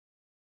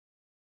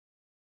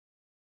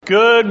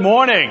Good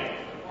morning.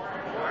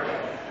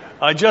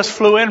 I just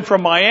flew in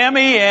from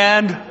Miami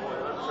and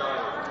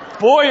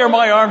boy, are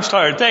my arms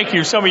tired. Thank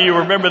you. Some of you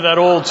remember that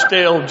old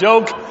stale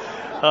joke.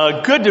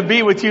 Good to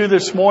be with you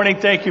this morning.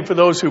 Thank you for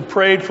those who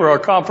prayed for our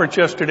conference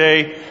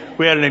yesterday.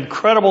 We had an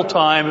incredible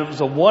time. It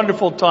was a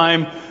wonderful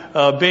time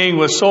being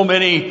with so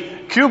many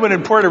Cuban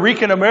and Puerto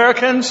Rican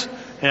Americans.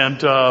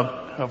 And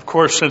of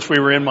course, since we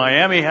were in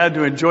Miami, had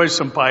to enjoy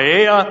some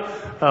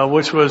paella,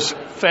 which was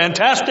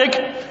fantastic.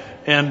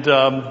 And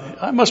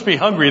I must be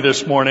hungry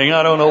this morning.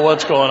 I don't know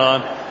what's going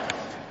on.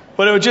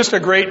 But it was just a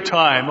great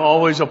time.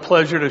 Always a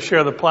pleasure to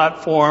share the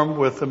platform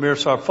with Amir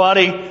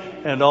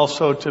Sarfati and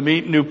also to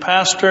meet new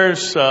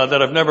pastors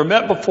that I've never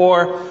met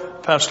before.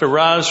 Pastor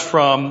Raz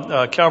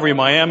from Calvary,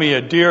 Miami,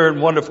 a dear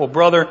and wonderful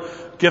brother,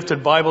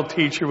 gifted Bible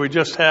teacher. We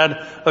just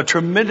had a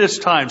tremendous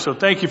time. So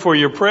thank you for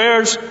your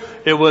prayers.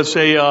 It was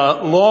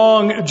a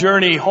long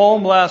journey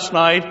home last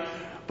night,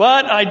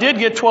 but I did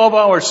get 12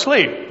 hours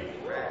sleep.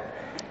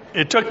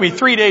 It took me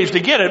 3 days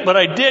to get it, but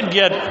I did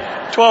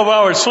get 12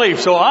 hours sleep.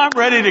 So I'm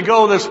ready to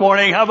go this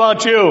morning. How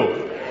about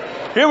you?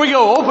 Here we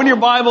go. Open your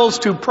Bibles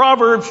to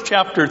Proverbs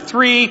chapter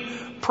 3.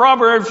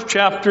 Proverbs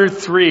chapter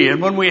 3.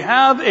 And when we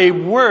have a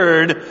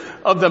word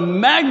of the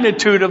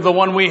magnitude of the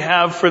one we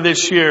have for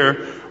this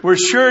year, we're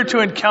sure to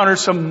encounter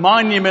some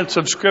monuments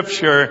of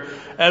Scripture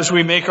as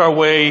we make our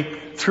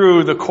way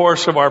through the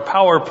course of our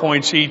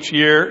PowerPoints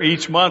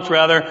each month.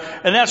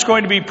 And that's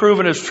going to be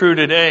proven as true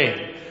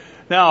today.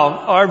 Now,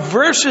 our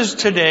verses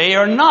today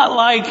are not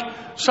like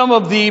some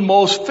of the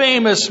most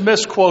famous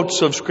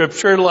misquotes of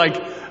Scripture,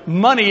 like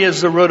money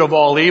is the root of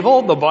all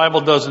evil. The Bible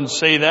doesn't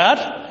say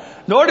that.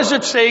 Nor does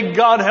it say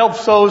God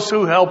helps those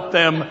who help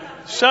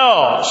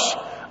themselves.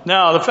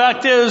 Now, the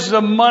fact is,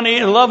 the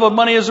love of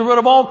money is the root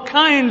of all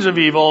kinds of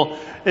evil,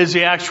 is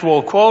the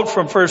actual quote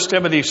from 1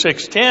 Timothy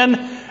 6:10.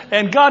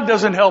 And God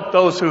doesn't help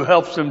those who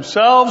help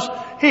themselves.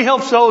 He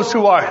helps those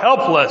who are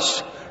helpless,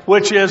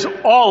 which is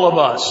all of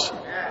us.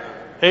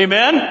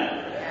 Amen?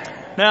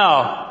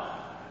 Now,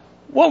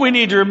 what we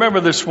need to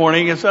remember this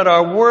morning is that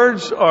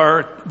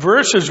our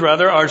verses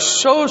are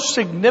so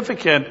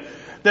significant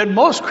that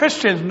most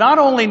Christians not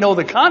only know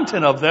the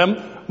content of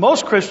them,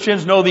 most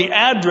Christians know the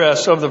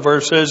address of the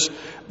verses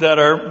that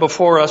are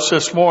before us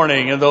this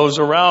morning and those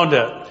around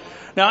it.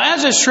 Now,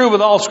 as is true with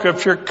all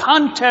Scripture,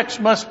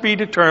 context must be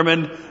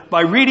determined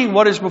by reading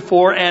what is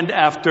before and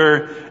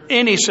after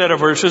any set of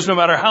verses, no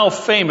matter how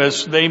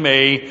famous they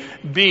may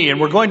be.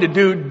 And we're going to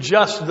do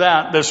just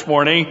that this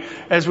morning,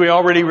 as we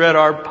already read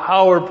our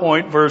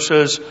PowerPoint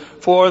verses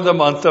for the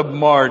month of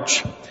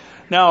March.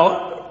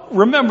 Now,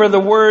 remember the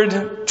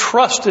word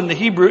trust in the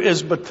Hebrew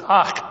is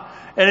batak,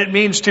 and it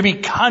means to be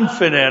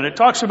confident. It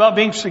talks about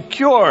being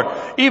secure,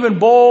 even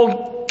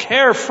bold,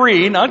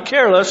 carefree, not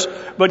careless,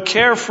 but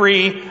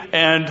carefree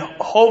and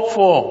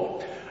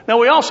hopeful. Now,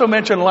 we also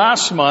mentioned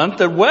last month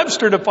that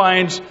Webster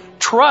defines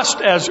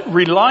trust as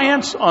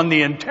reliance on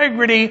the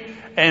integrity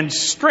and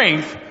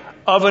strength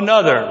of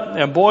another.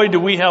 And boy, do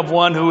we have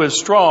one who is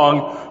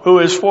strong, who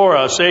is for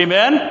us.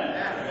 Amen?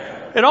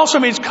 It also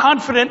means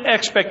confident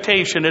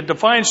expectation. It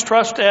defines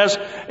trust as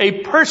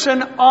a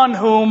person on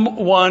whom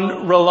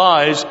one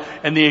relies.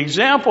 And the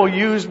example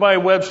used by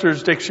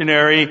Webster's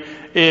dictionary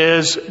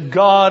is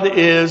God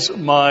is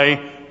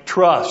my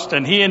trust.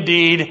 And He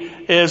indeed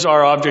is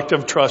our object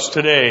of trust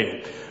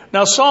today.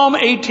 Now, Psalm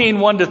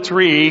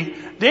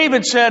 18:1-3,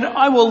 David said,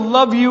 I will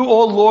love you,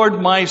 O Lord,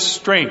 my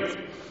strength.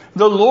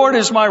 The Lord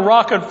is my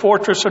rock and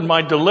fortress and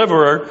my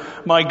deliverer,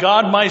 my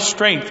God, my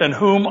strength, in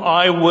whom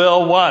I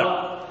will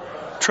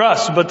what?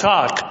 Trust,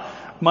 batak.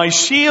 My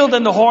shield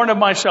and the horn of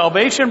my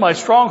salvation, my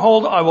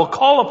stronghold, I will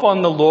call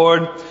upon the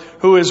Lord,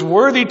 who is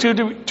worthy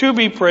to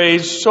be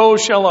praised. So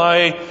shall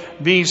I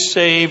be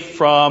saved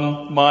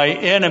from my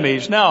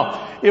enemies.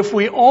 Now, if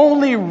we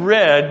only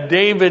read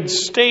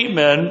David's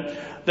statement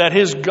that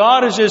his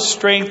God is his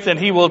strength and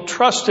he will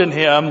trust in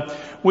Him,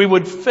 we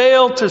would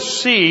fail to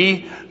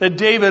see that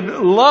David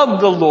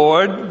loved the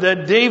Lord,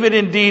 that David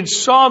indeed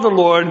saw the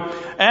Lord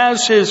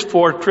as his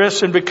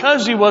fortress, and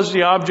because he was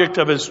the object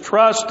of his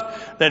trust,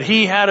 that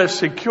he had a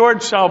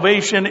secured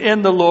salvation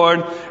in the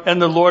Lord,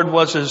 and the Lord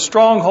was his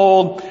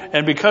stronghold,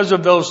 and because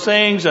of those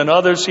things and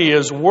others, he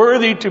is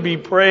worthy to be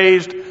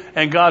praised,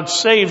 and God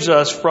saves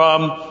us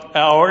from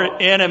our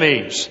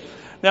enemies.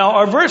 Now,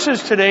 our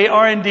verses today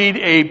are indeed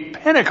a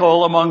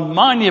pinnacle among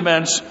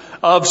monuments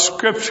of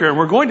Scripture.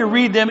 We're going to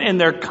read them in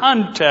their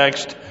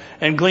context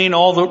and glean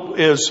all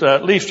that is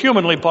at least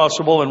humanly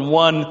possible in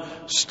one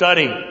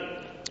study.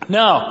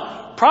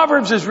 Now,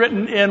 Proverbs is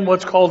written in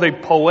what's called a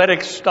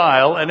poetic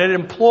style, and it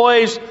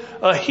employs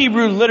a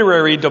Hebrew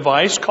literary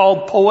device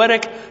called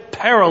poetic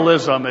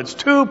parallelism. It's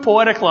two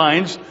poetic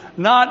lines,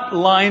 not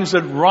lines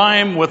that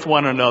rhyme with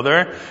one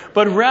another,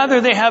 but rather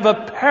they have a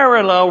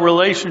parallel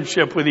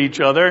relationship with each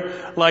other,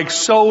 like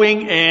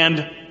sowing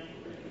and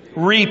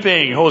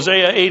reaping.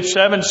 Hosea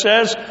 8:7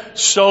 says,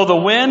 sow the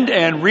wind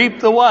and reap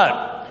the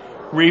what?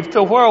 reap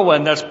the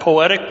whirlwind. That's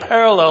poetic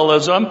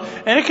parallelism,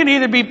 and it can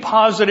either be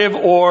positive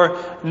or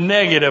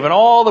negative. And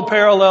all the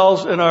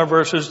parallels in our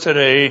verses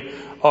today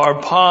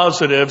are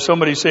positive.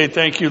 Somebody say,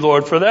 thank you,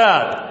 Lord, for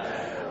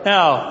that.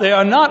 Now, they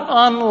are not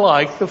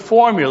unlike the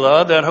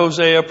formula that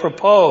Hosea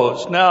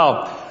proposed.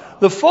 Now,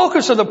 the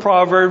focus of the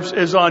Proverbs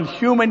is on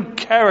human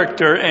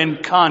character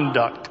and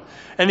conduct.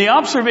 And the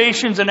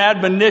observations and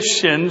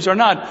admonitions are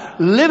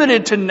not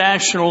limited to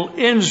national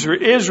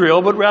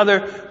Israel, but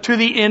rather to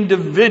the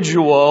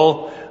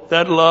individual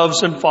that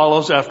loves and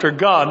follows after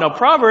God. Now,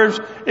 Proverbs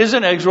is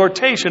an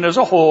exhortation as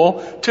a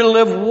whole to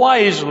live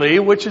wisely,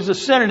 which is a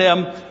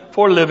synonym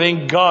for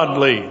living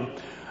godly.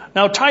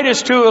 Now,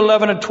 Titus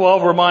 2:11 and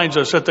 12 reminds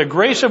us that the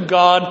grace of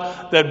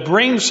God that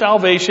brings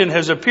salvation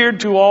has appeared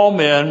to all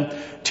men,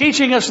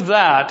 teaching us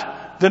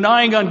that,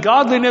 denying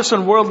ungodliness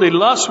and worldly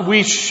lust,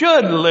 we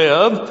should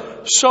live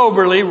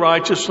soberly,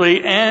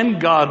 righteously, and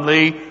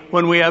godly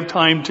when we have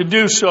time to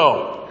do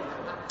so.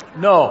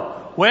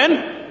 No.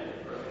 When?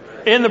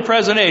 In the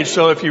present age.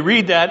 So if you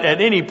read that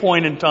at any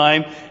point in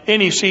time,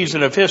 any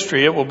season of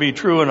history, it will be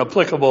true and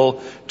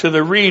applicable to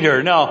the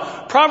reader.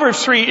 Now,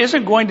 Proverbs 3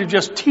 isn't going to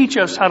just teach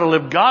us how to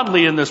live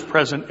godly in this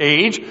present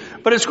age,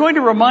 but it's going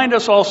to remind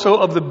us also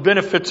of the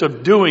benefits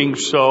of doing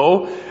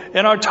so.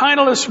 And our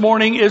title this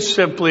morning is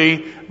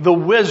simply The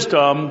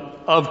Wisdom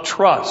of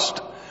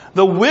Trust.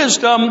 The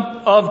wisdom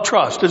of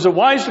trust. Is it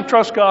wise to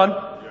trust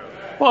God?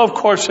 Well, of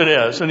course it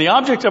is. And the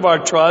object of our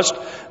trust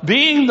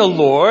being the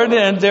Lord,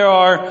 and there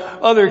are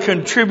other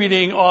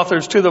contributing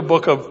authors to the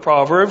book of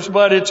Proverbs,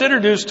 but it's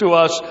introduced to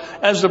us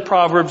as the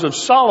Proverbs of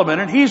Solomon,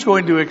 and he's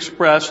going to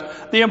express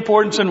the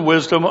importance and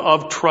wisdom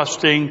of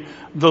trusting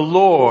the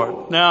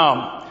Lord.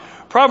 Now,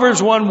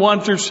 Proverbs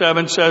 1:1 through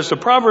 7 says, the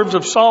Proverbs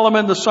of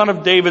Solomon, the son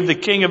of David, the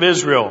king of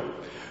Israel,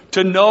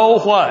 to know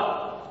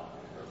what?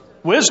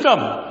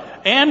 Wisdom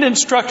and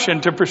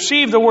instruction, to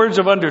perceive the words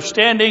of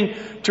understanding,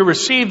 to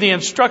receive the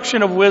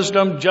instruction of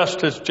wisdom,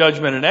 justice,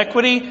 judgment, and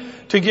equity,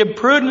 to give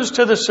prudence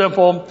to the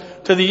simple,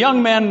 to the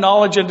young man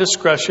knowledge and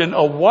discretion.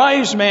 A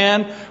wise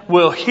man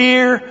will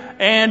hear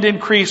and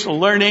increase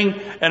learning,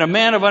 and a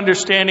man of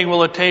understanding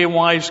will attain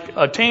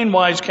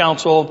wise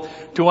counsel,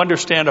 to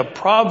understand a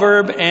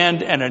proverb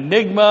and an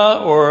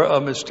enigma or a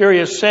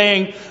mysterious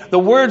saying. The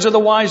words of the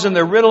wise and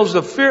their riddles,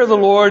 the fear of the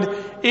Lord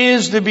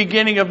is the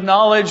beginning of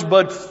knowledge,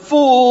 but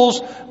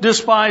fools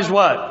despise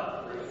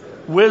what?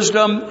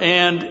 Wisdom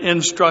and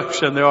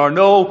instruction. There are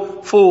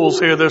no fools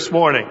here this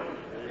morning.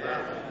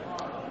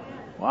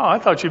 Wow, I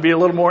thought you'd be a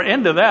little more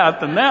into that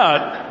than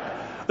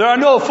that. There are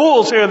no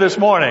fools here this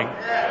morning.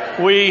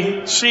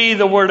 We see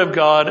the Word of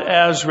God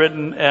as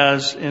written,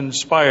 as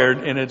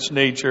inspired in its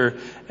nature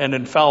and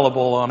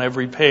infallible on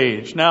every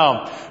page.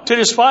 Now, to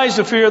despise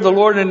the fear of the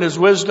Lord and His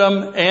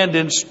wisdom and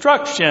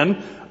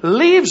instruction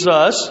leaves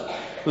us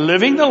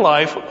living the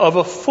life of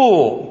a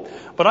fool.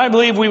 But I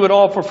believe we would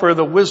all prefer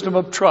the wisdom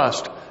of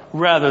trust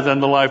rather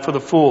than the life of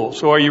the fool.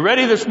 So are you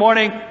ready this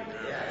morning?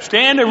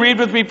 Stand and read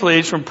with me,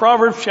 please, from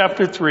Proverbs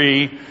chapter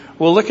 3.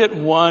 We'll look at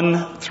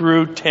 1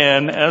 through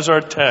 10 as our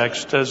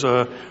text, as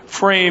a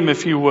frame,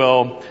 if you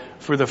will,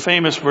 for the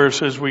famous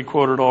verses we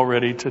quoted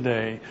already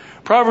today.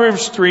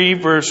 Proverbs 3,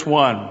 verse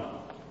 1.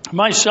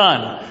 My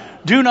son,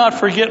 do not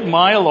forget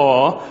my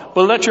law,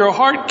 but let your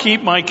heart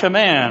keep my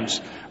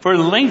commands. For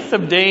length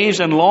of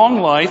days and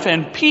long life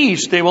and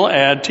peace they will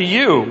add to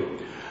you.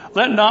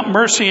 Let not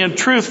mercy and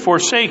truth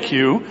forsake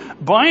you.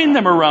 Bind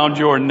them around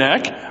your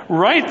neck.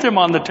 Write them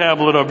on the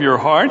tablet of your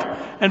heart.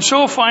 And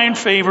so find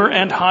favor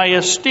and high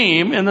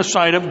esteem in the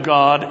sight of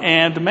God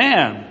and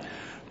man.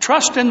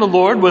 Trust in the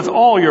Lord with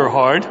all your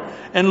heart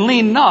and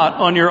lean not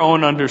on your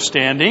own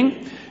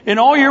understanding. In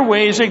all your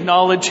ways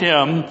acknowledge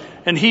Him,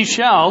 and He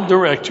shall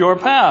direct your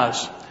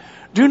paths.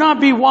 Do not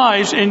be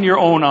wise in your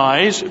own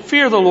eyes.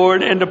 Fear the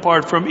Lord and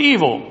depart from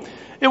evil.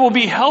 It will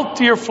be health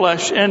to your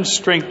flesh and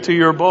strength to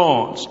your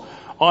bones.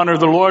 Honor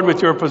the Lord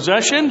with your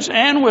possessions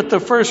and with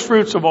the first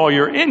fruits of all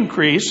your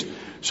increase,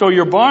 so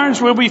your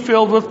barns will be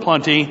filled with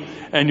plenty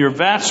and your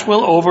vats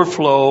will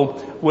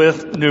overflow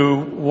with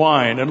new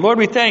wine. And Lord,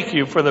 we thank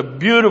you for the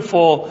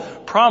beautiful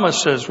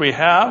promises we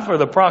have, or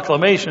the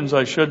proclamations,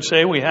 I should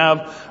say, we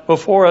have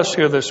before us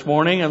here this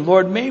morning. And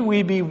Lord, may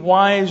we be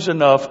wise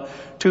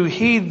enough to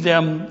heed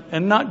them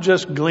and not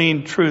just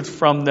glean truth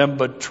from them,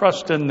 but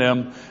trust in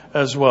them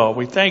as well.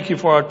 We thank you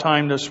for our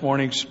time this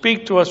morning.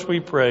 Speak to us,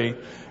 we pray.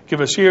 Give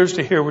us ears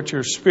to hear what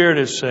your Spirit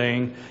is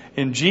saying.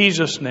 In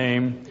Jesus'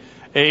 name,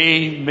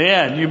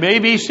 amen. You may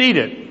be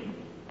seated.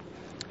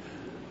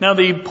 Now,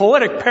 the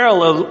poetic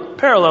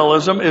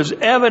parallelism is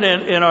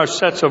evident in our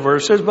sets of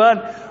verses,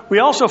 but we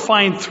also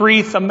find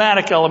three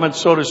thematic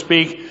elements, so to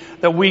speak,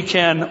 that we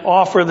can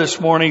offer this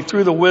morning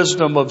through the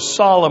wisdom of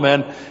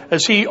Solomon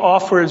as he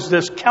offers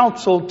this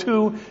counsel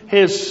to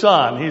his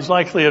son. He's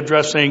likely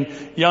addressing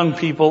young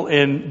people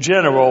in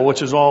general,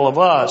 which is all of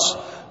us.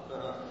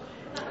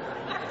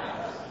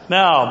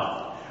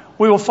 Now,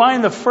 we will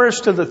find the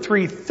first of the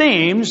three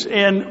themes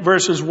in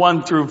verses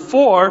 1 through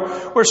 4,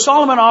 where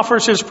Solomon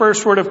offers his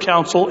first word of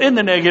counsel in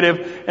the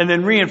negative and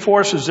then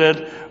reinforces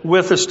it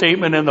with a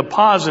statement in the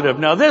positive.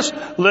 Now, this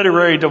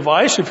literary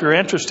device, if you're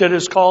interested,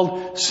 is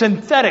called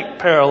synthetic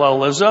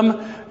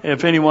parallelism,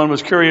 if anyone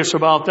was curious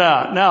about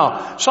that.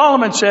 Now,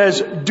 Solomon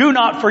says, do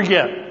not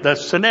forget.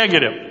 That's the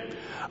negative.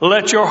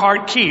 Let your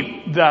heart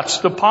keep. That's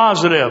the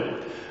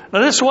positive. Now,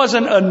 this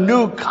wasn't a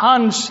new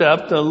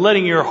concept,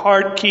 letting your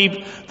heart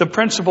keep the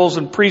principles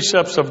and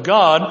precepts of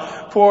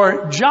God.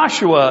 For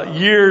Joshua,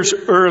 years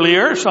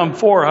earlier, some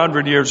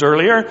 400 years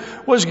earlier,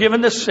 was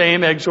given the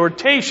same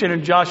exhortation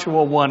in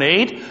Joshua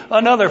 1:8,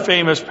 another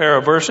famous pair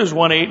of verses,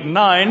 1:8 and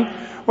 9,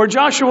 where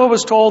Joshua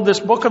was told, this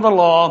book of the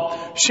law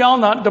shall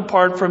not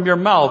depart from your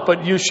mouth,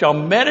 but you shall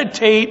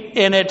meditate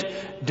in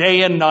it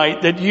day and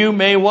night, that you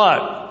may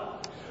what?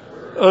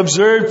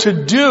 Observe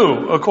to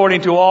do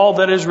according to all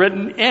that is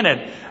written in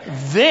it.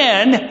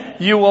 Then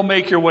you will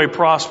make your way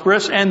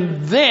prosperous,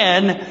 and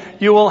then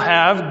you will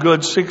have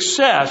good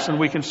success. And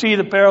we can see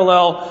the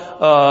parallel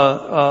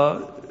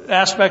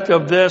aspect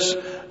of this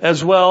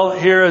as well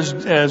here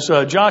as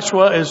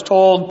Joshua is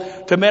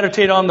told to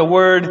meditate on the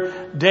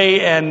word day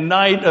and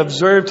night,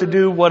 observe to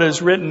do what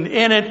is written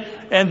in it,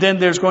 and then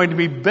there's going to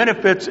be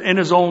benefits in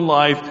his own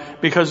life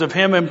because of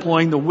him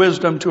employing the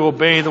wisdom to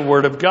obey the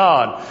word of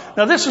God.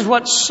 Now, this is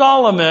what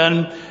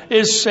Solomon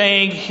is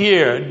saying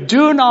here.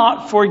 Do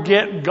not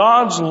forget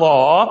God's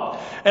law,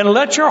 and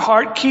let your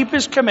heart keep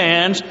his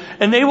commands,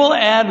 and they will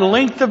add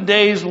length of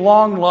days,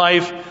 long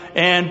life,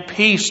 and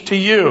peace to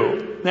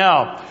you.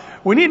 Now,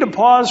 we need to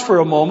pause for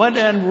a moment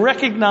and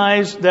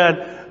recognize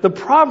that the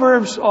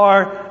Proverbs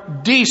are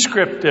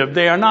descriptive.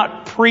 They are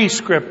not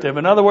prescriptive.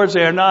 In other words,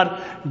 they are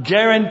not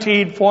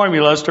guaranteed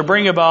formulas to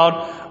bring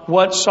about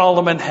what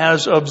Solomon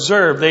has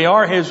observed. They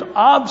are his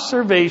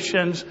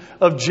observations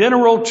of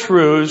general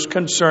truths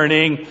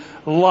concerning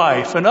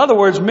life. In other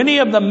words, many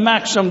of the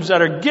maxims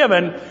that are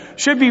given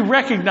should be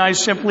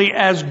recognized simply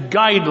as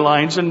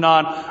guidelines and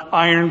not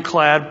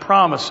ironclad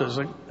promises.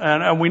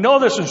 And we know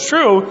this is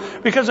true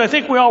because I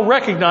think we all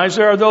recognize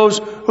there are those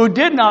who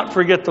did not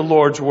forget the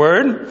Lord's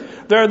word.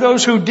 There are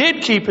those who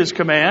did keep his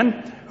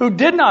command, who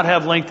did not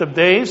have length of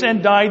days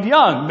and died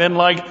young. Men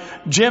like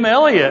Jim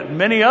Elliot and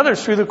many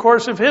others through the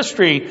course of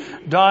history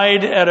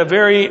died at a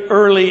very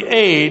early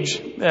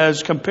age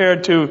as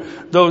compared to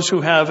those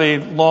who have a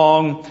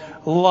long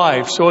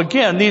life. So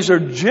again, these are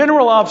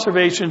general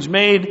observations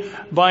made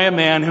by a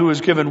man who was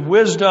given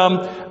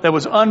wisdom that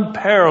was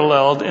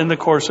unparalleled in the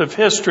course of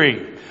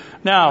history.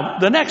 Now,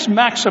 the next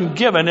maxim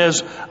given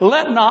is,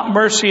 let not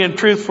mercy and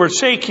truth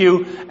forsake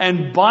you,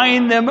 and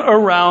bind them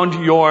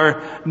around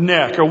your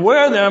neck, or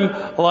wear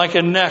them like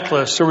a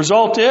necklace. The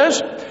result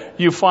is,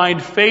 you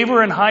find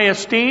favor and high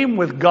esteem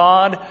with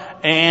God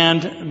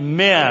and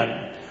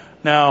men.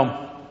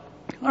 Now,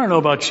 I don't know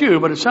about you,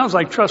 but it sounds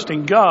like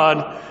trusting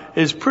God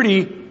is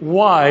pretty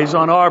wise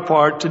on our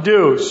part to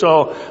do.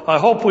 So I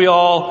hope we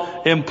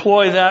all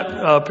employ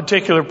that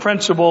particular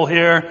principle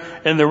here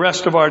in the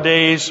rest of our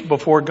days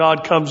before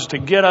God comes to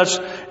get us.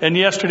 And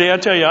yesterday, I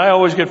tell you, I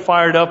always get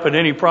fired up at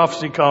any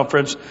prophecy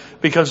conference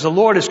because the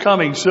Lord is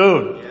coming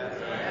soon.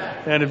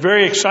 And it's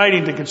very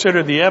exciting to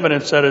consider the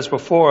evidence that is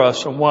before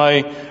us and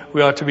why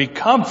we ought to be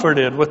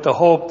comforted with the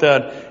hope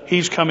that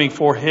he's coming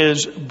for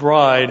his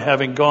bride,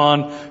 having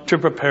gone to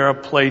prepare a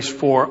place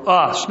for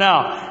us.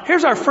 Now,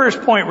 here's our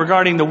first point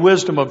regarding the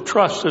wisdom of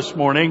trust this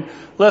morning.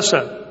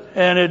 Listen,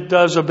 and it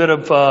does a bit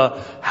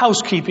of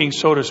housekeeping,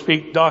 so to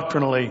speak,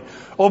 doctrinally.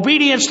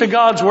 Obedience to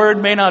God's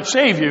word may not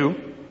save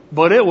you,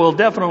 but it will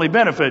definitely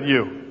benefit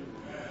you.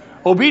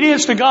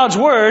 Obedience to God's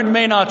word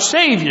may not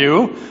save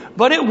you,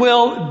 but it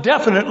will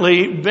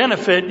definitely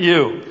benefit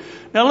you.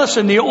 Now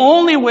listen, the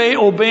only way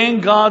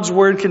obeying God's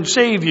word can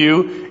save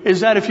you is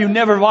that if you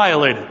never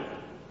violate it,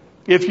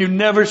 if you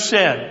never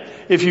sin,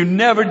 if you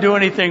never do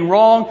anything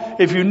wrong,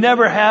 if you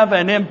never have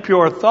an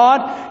impure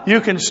thought,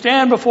 you can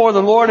stand before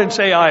the Lord and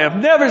say, I have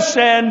never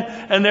sinned,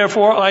 and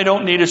therefore I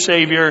don't need a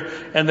Savior.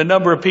 And the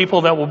number of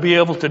people that will be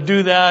able to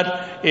do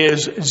that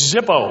is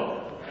zippo.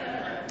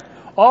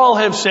 All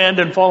have sinned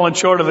and fallen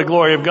short of the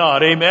glory of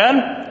God. Amen?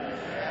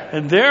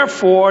 And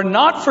therefore,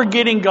 not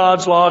forgetting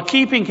God's law,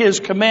 keeping his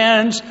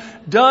commands,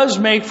 does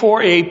make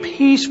for a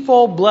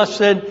peaceful,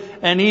 blessed,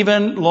 and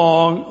even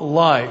long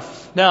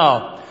life.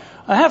 Now,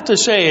 I have to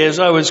say, as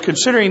I was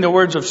considering the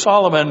words of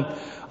Solomon,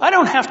 I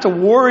don't have to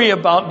worry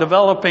about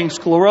developing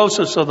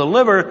sclerosis of the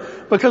liver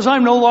because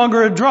I'm no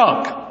longer a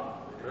drunk.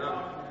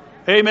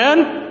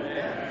 Amen?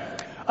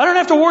 I don't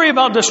have to worry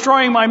about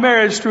destroying my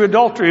marriage through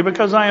adultery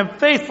because I am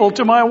faithful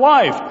to my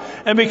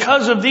wife. And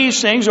because of these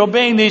things,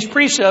 obeying these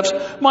precepts,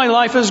 my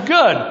life is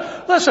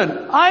good.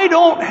 Listen, I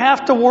don't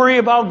have to worry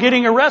about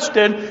getting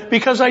arrested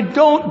because I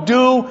don't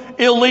do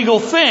illegal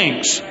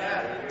things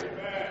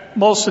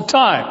most of the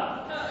time.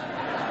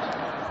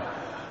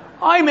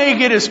 I may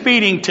get a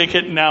speeding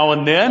ticket now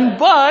and then,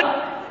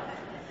 but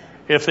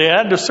if they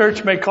had to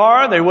search my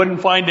car, they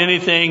wouldn't find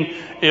anything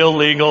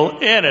illegal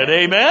in it.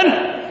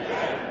 Amen?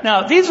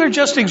 Now, these are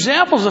just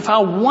examples of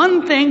how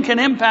one thing can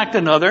impact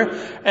another,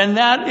 and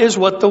that is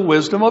what the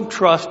wisdom of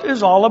trust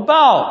is all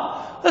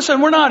about.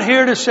 Listen, we're not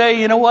here to say,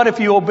 you know what, if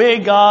you obey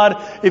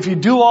God, if you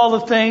do all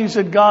the things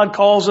that God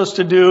calls us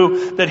to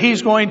do, that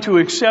He's going to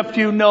accept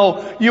you.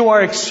 No, you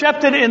are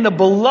accepted in the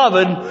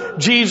beloved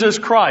Jesus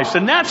Christ.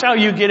 And that's how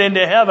you get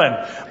into heaven.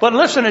 But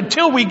listen,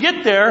 until we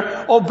get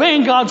there,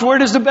 obeying God's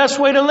word is the best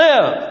way to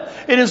live.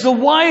 It is the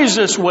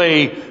wisest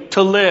way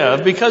to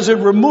live because it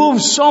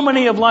removes so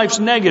many of life's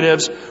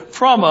negatives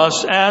from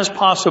us as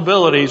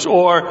possibilities,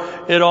 or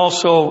it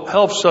also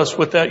helps us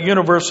with that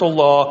universal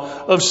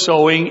law of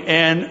sowing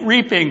and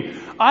reaping.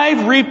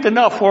 I've reaped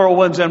enough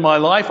 401s in my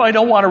life. I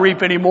don't want to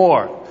reap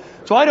anymore.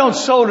 So I don't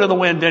sow to the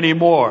wind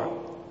anymore.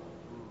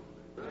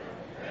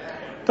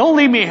 Don't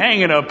leave me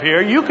hanging up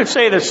here. You could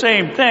say the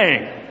same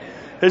thing.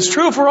 It's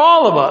true for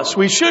all of us.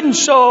 We shouldn't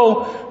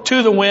sow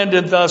to the wind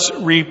and thus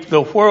reap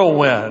the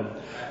whirlwind.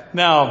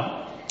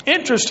 Now,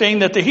 interesting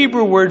that the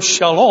Hebrew word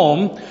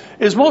shalom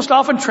is most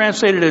often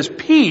translated as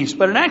peace,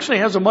 but it actually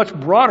has a much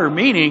broader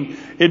meaning.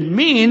 It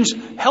means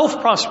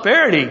health,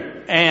 prosperity,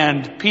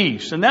 and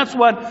peace. And that's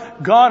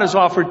what God has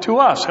offered to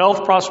us,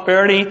 health,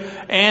 prosperity,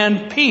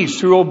 and peace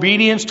through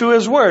obedience to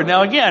His word.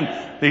 Now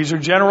again, these are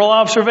general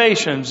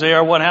observations. They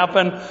are what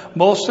happen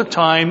most of the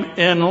time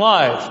in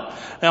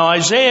life. Now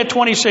Isaiah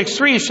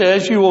 26:3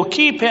 says, you will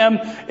keep him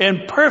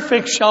in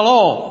perfect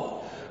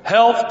shalom,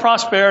 health,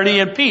 prosperity,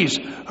 and peace,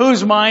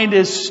 whose mind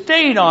is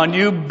stayed on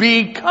you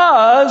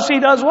because he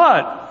does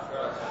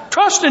what?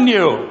 Trust in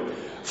you.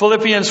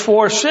 Philippians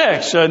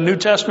 4:6, a New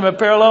Testament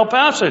parallel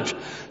passage,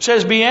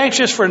 says, be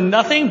anxious for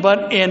nothing,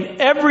 but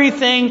in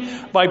everything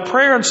by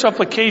prayer and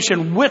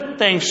supplication with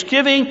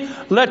thanksgiving,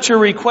 let your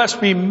requests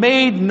be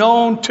made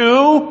known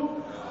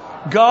to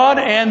God,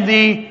 and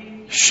the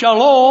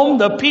shalom,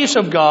 the peace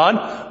of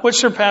God, which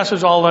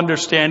surpasses all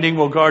understanding,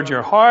 will guard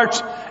your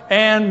hearts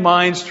and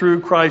minds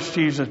through Christ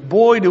Jesus.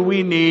 Boy, do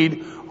we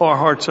need our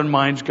hearts and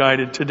minds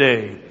guided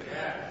today.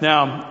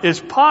 Now,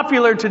 it's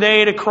popular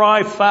today to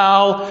cry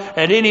foul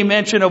at any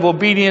mention of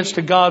obedience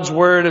to God's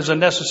word as a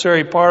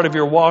necessary part of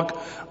your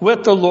walk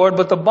with the Lord,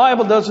 but the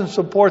Bible doesn't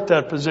support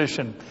that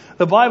position.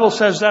 The Bible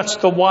says that's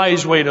the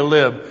wise way to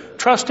live.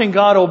 Trusting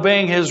God,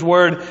 obeying His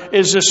word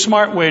is the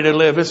smart way to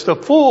live. It's the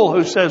fool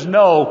who says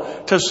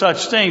no to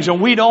such things,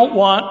 and we don't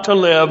want to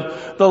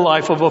live the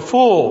life of a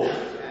fool.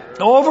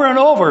 Over and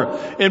over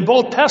in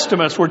both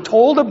Testaments, we're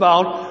told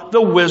about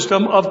the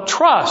wisdom of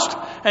trust.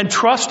 And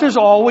trust is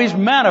always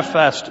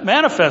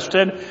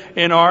manifested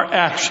in our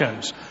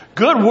actions.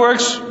 Good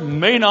works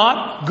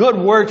good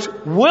works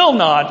will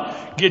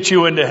not get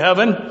you into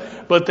heaven,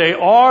 but they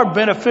are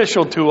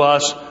beneficial to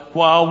us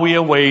while we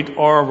await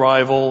our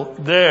arrival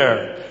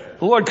there.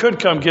 The Lord could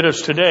come get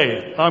us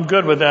today. I'm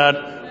good with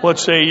that. What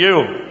say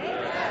you?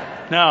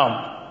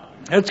 Now,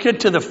 let's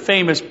get to the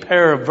famous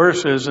pair of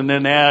verses and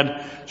then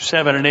add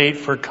 7 and 8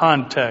 for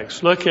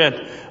context. Look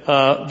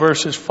at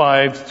verses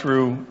 5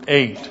 through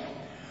 8.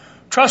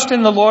 Trust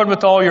in the Lord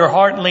with all your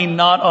heart, lean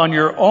not on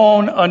your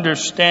own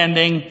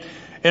understanding.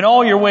 In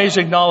all your ways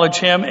acknowledge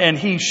Him, and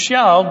He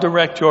shall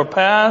direct your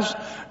paths.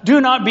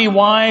 Do not be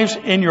wise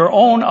in your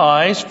own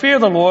eyes. Fear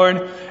the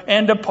Lord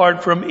and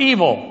depart from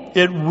evil.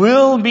 It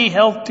will be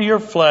health to your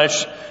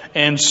flesh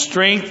and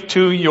strength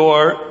to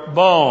your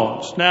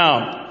bones.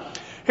 Now,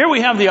 here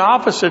we have the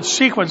opposite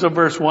sequence of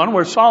verse 1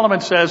 where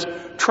Solomon says,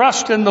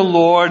 trust in the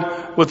Lord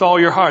with all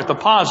your heart. The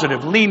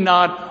positive, lean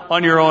not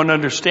on your own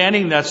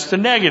understanding. That's the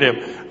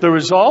negative. The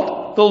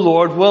result, the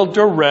Lord will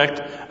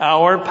direct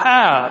our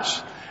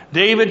paths.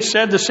 David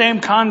said the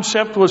same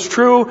concept was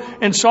true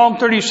in Psalm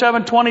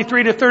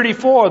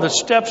 37:23-34. The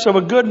steps of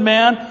a good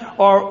man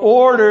are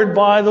ordered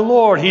by the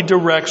Lord. He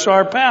directs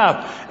our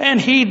path, and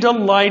He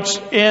delights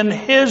in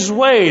His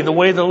way, the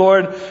way the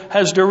Lord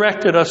has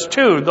directed us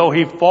to. Though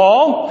he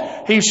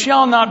fall, he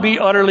shall not be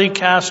utterly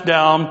cast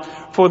down,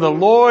 for the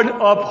Lord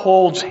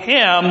upholds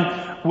him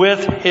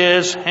with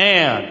His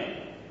hand.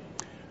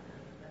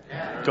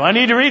 Do I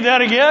need to read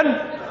that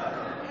again?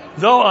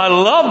 Though I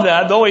love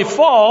that, though he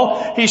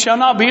fall, he shall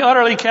not be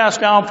utterly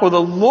cast down, for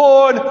the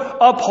Lord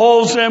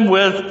upholds him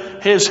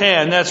with His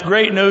hand. That's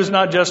great news,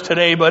 not just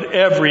today, but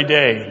every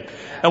day.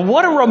 And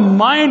what a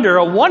reminder,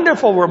 a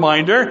wonderful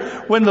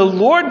reminder, when the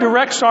Lord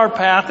directs our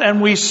path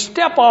and we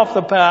step off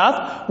the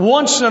path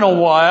once in a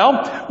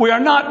while, we are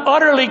not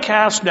utterly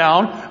cast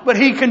down, but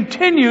He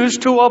continues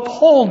to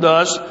uphold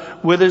us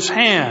with His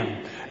hand.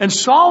 And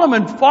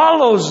Solomon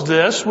follows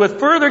this with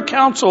further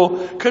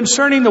counsel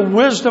concerning the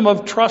wisdom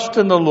of trust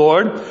in the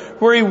Lord,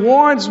 where he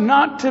warns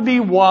not to be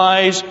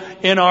wise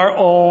in our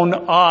own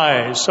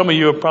eyes. Some of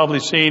you have probably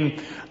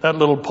seen that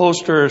little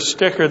poster or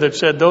sticker that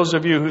said, those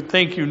of you who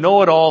think you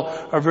know it all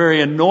are very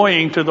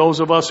annoying to those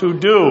of us who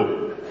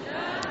do.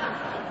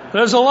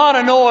 There's a lot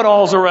of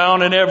know-it-alls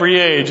around in every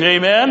age.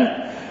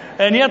 Amen?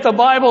 And yet the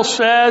Bible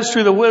says,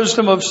 through the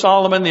wisdom of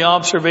Solomon, the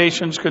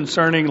observations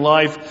concerning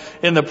life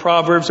in the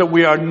Proverbs, that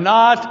we are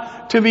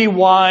not to be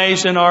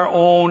wise in our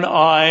own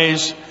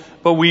eyes,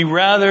 but we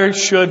rather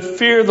should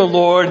fear the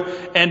Lord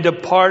and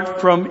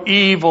depart from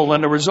evil.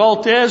 And the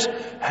result is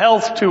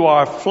health to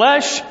our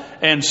flesh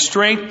and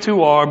strength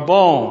to our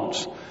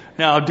bones.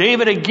 Now,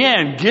 David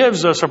again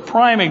gives us a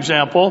prime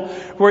example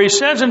where he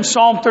says in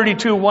Psalm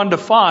 32,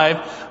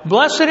 1-5,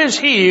 "Blessed is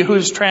he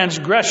whose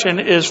transgression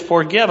is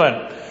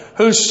forgiven,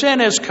 whose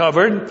sin is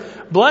covered.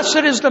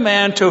 Blessed is the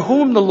man to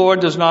whom the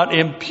Lord does not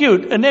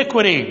impute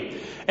iniquity,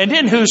 and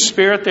in whose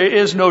spirit there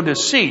is no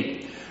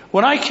deceit.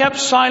 When I kept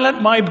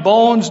silent, my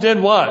bones did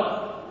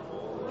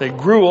what? They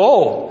grew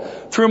old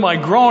through my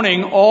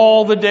groaning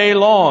all the day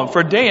long.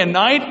 For day and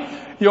night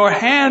your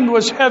hand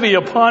was heavy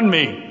upon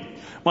me.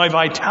 My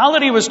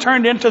vitality was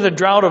turned into the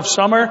drought of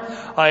summer.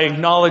 I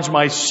acknowledge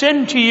my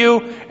sin to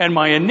you, and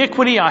my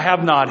iniquity I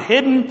have not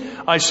hidden.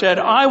 I said,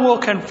 I will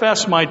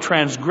confess my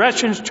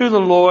transgressions to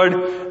the Lord,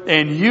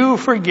 and you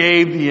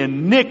forgave the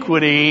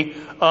iniquity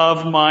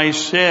of my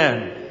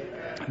sin."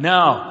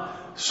 Now,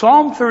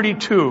 Psalm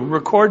 32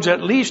 records,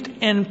 at least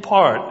in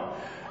part,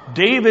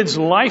 David's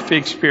life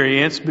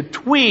experience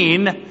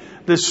between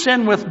the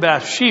sin with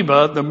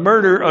Bathsheba, the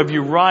murder of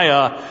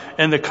Uriah,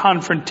 and the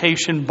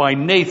confrontation by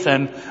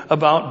Nathan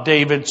about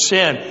David's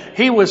sin.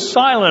 He was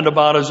silent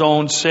about his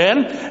own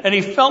sin, and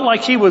he felt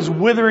like he was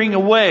withering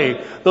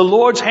away. The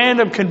Lord's hand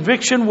of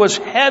conviction was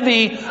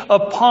heavy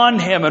upon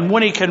him, and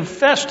when he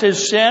confessed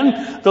his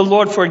sin, the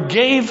Lord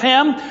forgave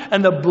him,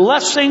 and the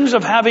blessings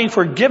of having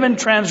forgiven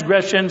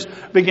transgressions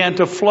began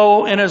to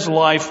flow in his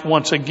life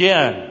once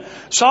again.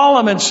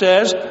 Solomon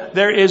says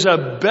there is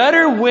a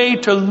better way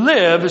to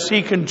live as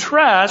he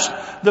contrasts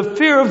the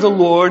fear of the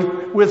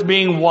Lord with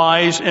being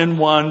wise in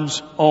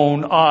one's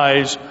own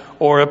eyes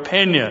or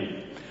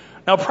opinion.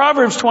 Now,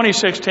 Proverbs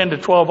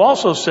 26:10-12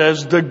 also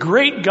says, "The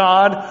great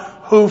God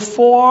who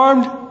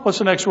formed," what's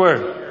the next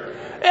word?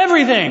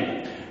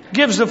 "Everything,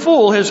 gives the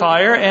fool his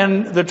hire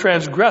and the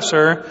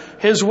transgressor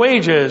his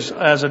wages.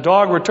 As a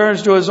dog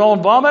returns to his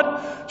own vomit,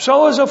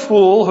 so is a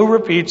fool who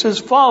repeats his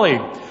folly.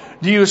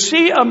 Do you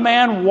see a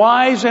man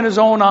wise in his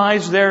own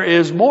eyes? There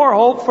is more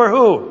hope for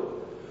who?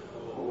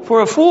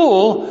 For a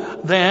fool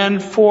than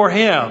for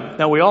him."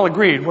 Now, we all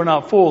agreed we're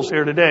not fools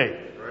here today.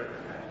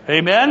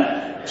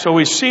 Amen? So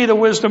we see the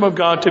wisdom of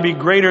God to be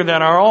greater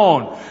than our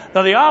own.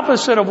 Now, the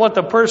opposite of what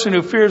the person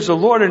who fears the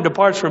Lord and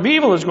departs from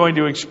evil is going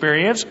to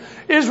experience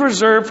is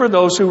reserved for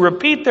those who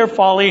repeat their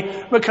folly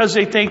because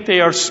they think they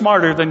are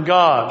smarter than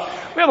God.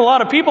 We have a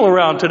lot of people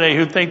around today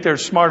who think they're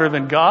smarter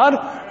than God,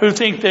 who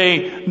think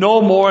they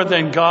know more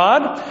than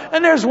God.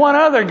 And there's one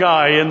other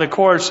guy in the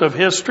course of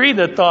history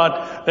that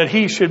thought that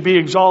he should be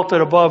exalted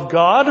above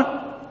God.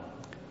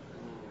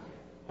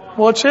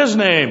 What's his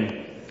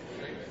name?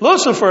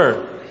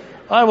 Lucifer.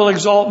 "I will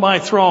exalt my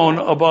throne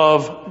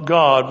above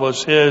God,"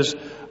 was his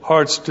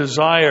heart's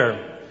desire.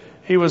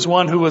 He was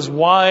one who was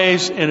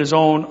wise in his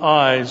own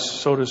eyes,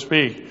 so to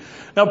speak.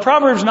 Now,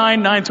 Proverbs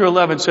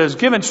 9:9-11 says,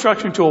 "Give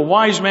instruction to a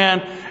wise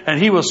man, and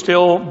he will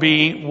still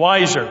be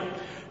wiser.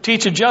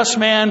 Teach a just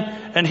man,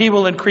 and he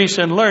will increase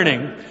in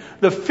learning.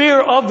 The fear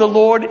of the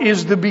Lord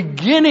is the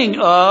beginning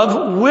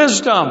of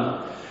wisdom,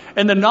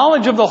 and the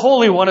knowledge of the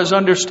Holy One is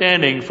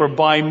understanding. For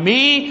by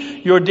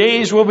me your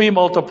days will be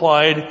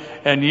multiplied,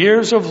 and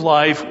years of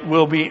life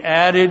will be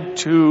added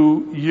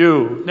to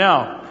you."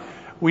 Now,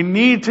 we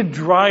need to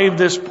drive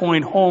this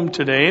point home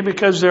today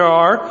because there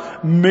are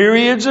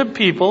myriads of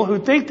people who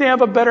think they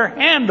have a better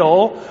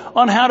handle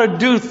on how to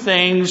do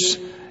things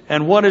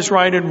and what is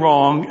right and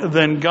wrong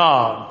than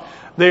God.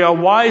 They are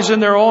wise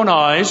in their own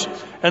eyes,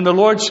 and the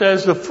Lord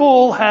says the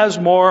fool has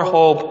more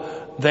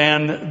hope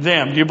than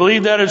them. Do you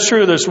believe that is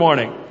true this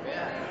morning?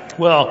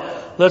 Well,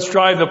 let's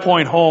drive the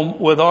point home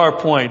with our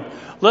point.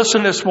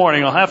 Listen this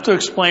morning. I'll have to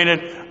explain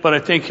it, but I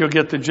think you'll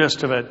get the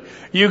gist of it.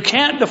 You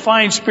can't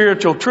define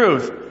spiritual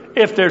truth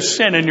if there's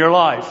sin in your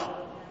life.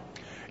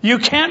 You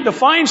can't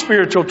define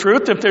spiritual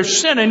truth if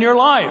there's sin in your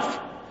life.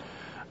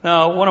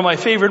 Now, one of my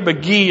favorite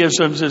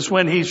McGee-isms is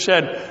when he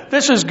said,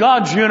 "This is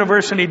God's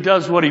universe and he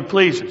does what he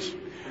pleases."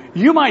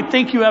 You might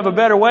think you have a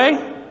better way,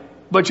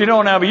 but you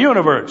don't have a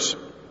universe.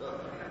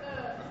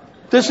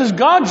 This is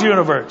God's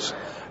universe.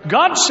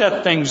 God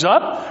set things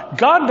up.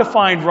 God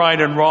defined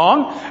right and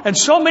wrong. And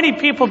so many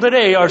people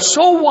today are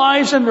so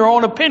wise in their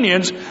own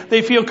opinions,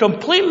 they feel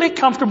completely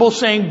comfortable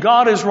saying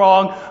God is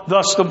wrong,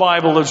 thus the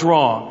Bible is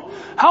wrong.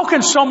 How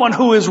can someone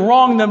who is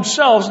wrong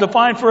themselves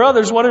define for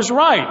others what is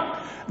right?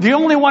 The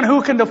only one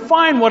who can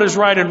define what is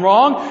right and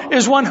wrong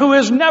is one who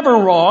is never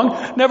wrong,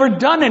 never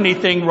done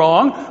anything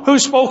wrong, who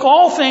spoke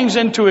all things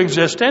into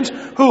existence,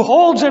 who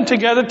holds them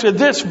together to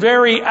this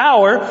very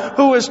hour,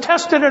 who is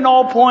tested in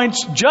all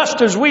points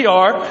just as we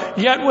are,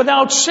 yet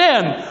without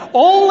sin.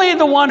 Only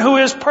the one who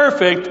is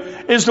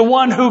perfect is the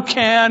one who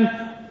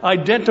can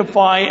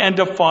identify and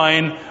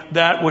define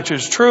that which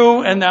is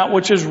true and that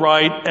which is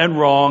right and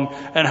wrong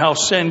and how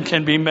sin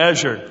can be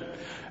measured.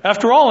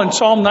 After all, in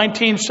Psalm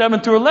 19,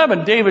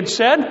 7-11, David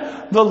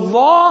said, "The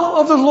law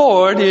of the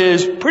Lord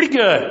is pretty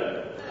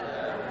good."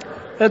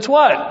 That's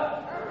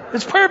what?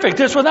 It's perfect.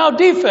 It's without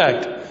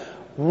defect.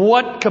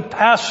 What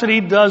capacity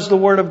does the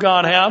Word of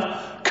God have?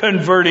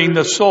 converting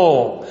the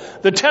soul.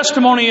 The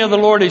testimony of the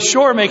Lord is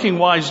sure, making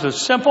wise the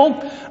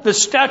simple. The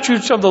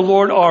statutes of the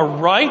Lord are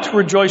right,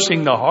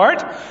 rejoicing the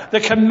heart.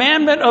 The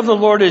commandment of the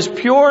Lord is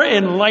pure,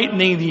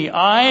 enlightening the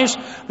eyes.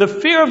 The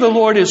fear of the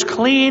Lord is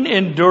clean,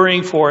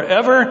 enduring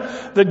forever.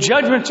 The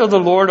judgments of the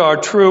Lord are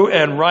true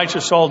and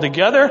righteous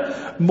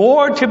altogether.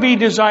 More to be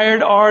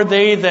desired are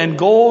they than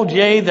gold,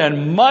 yea,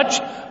 than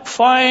much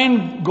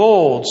fine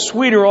gold,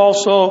 sweeter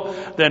also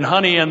than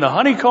honey and the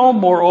honeycomb.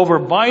 Moreover,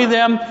 by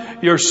them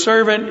your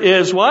servant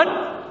is what?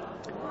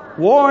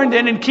 Warned,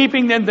 and in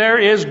keeping them there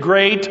is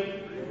great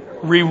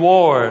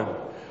reward.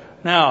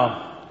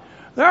 Now,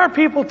 there are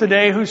people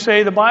today who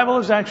say the Bible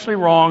is actually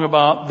wrong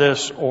about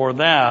this or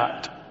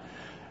that.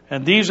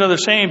 And these are the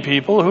same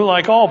people who,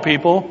 like all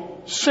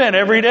people, sin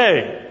every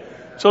day.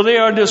 So they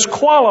are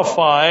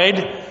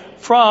disqualified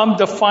from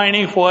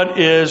defining what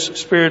is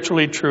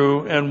spiritually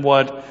true and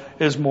what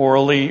is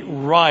morally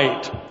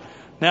right.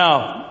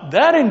 Now,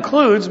 that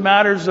includes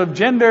matters of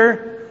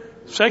gender,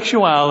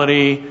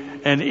 sexuality,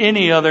 and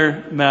any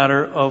other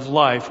matter of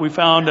life. We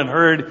found and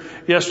heard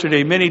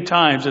yesterday many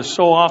times, as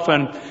so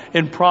often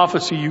in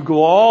prophecy, you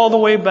go all the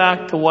way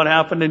back to what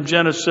happened in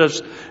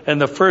Genesis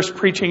and the first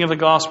preaching of the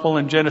gospel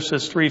in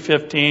Genesis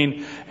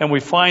 3:15, and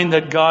we find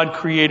that God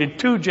created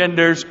two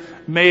genders,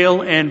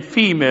 male and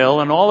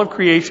female, and all of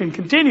creation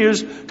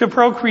continues to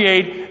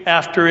procreate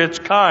after its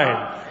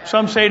kind.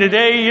 Some say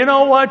today, you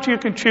know what, you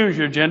can choose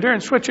your gender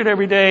and switch it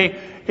every day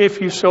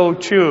if you so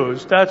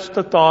choose. That's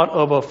the thought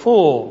of a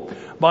fool.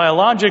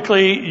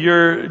 Biologically,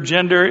 your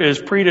gender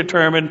is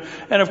predetermined,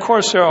 and of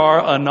course there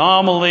are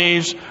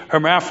anomalies,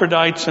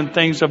 hermaphrodites and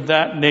things of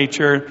that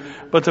nature.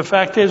 But the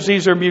fact is,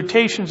 these are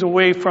mutations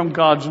away from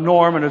God's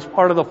norm, and it's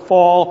part of the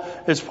fall,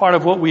 it's part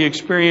of what we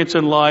experience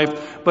in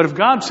life. But if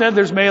God said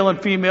there's male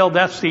and female,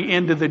 that's the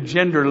end of the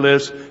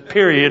genderless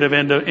period of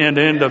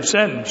end of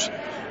sentence.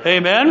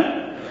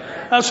 Amen?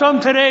 Now some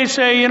today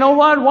say, you know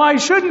what, why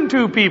shouldn't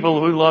two people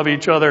who love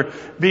each other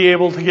be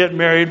able to get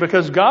married?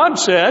 Because God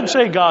said,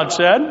 say God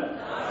said.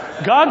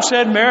 God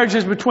said marriage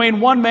is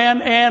between one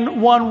man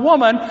and one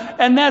woman,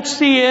 and that's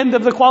the end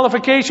of the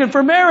qualification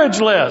for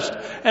marriage list.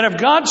 And if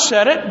God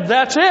said it,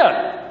 that's it.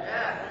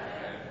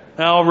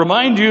 Now I'll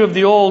remind you of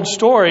the old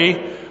story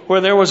where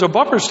there was a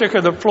bumper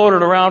sticker that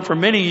floated around for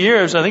many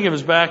years. I think it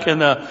was back in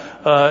the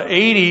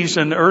 80s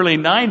and early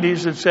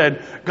 90s. It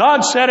said,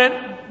 God said it,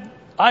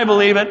 I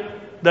believe it,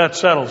 that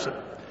settles it.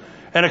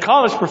 And a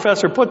college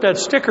professor put that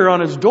sticker on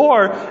his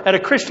door at a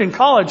Christian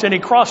college, and he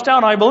crossed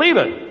out, I believe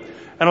it.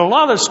 And a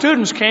lot of the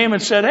students came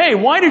and said, hey,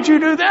 why did you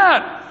do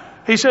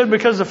that? He said,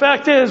 because the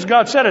fact is,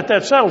 God said it,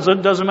 that settles it.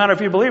 It doesn't matter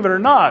if you believe it or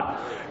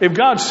not. If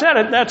God said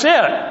it, that's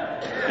it.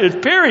 It's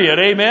period.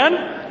 Amen?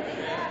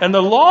 And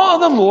the law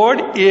of the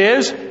Lord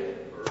is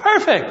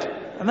perfect.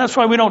 And that's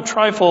why we don't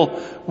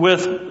trifle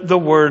with the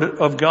Word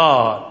of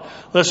God.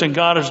 Listen,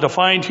 God has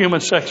defined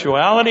human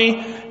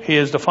sexuality. He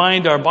has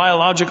defined our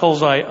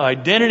biological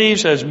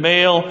identities as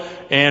male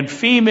and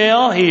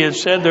female. He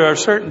has said there are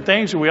certain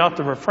things that we ought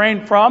to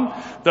refrain from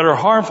that are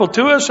harmful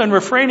to us, and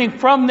refraining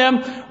from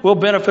them will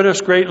benefit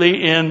us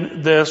greatly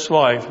in this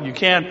life. You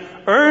can't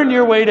earn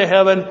your way to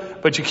heaven,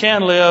 but you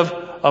can live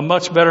a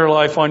much better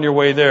life on your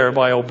way there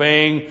by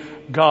obeying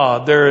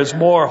God. There is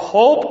more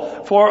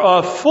hope for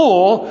a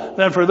fool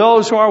than for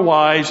those who are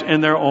wise in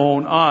their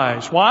own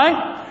eyes.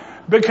 Why?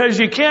 Because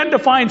you can't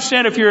define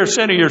sin if you're a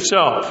sinner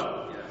yourself.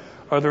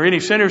 Are there any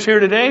sinners here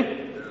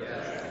today?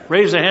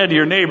 Raise a hand to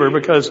your neighbor,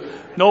 because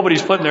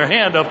nobody's putting their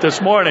hand up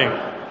this morning.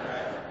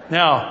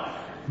 Now,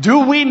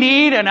 do we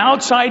need an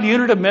outside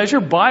unit of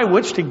measure by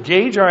which to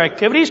gauge our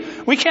activities?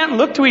 We can't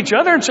look to each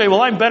other and say,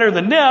 well, I'm better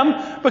than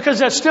them, because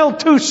that's still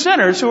two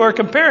sinners who are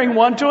comparing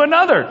one to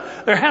another.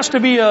 There has to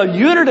be a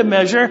unit of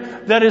measure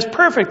that is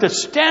perfect, a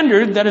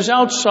standard that is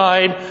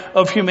outside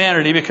of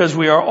humanity, because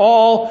we are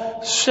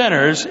all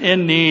sinners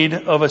in need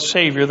of a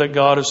Savior that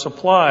God has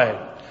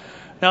supplied.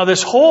 Now,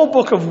 this whole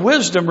book of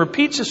wisdom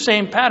repeats the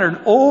same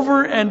pattern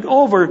over and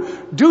over.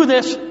 Do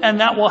this and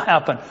that will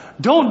happen.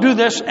 Don't do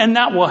this and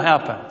that will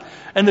happen.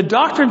 And the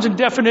doctrines and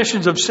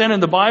definitions of sin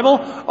in the Bible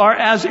are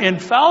as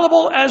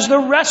infallible as the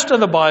rest of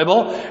the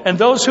Bible, and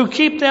those who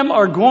keep them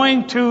are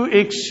going to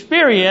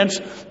experience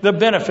the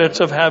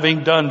benefits of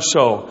having done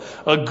so.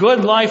 A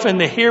good life in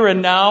the here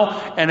and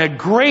now, and a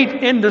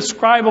great,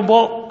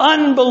 indescribable,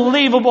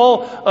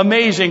 unbelievable,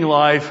 amazing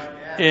life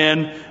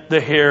in the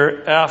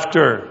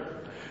hereafter.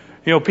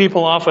 You know,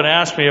 people often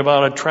ask me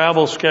about a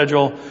travel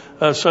schedule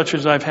such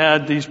as I've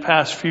had these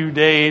past few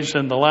days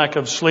and the lack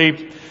of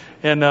sleep.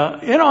 And,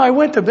 I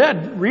went to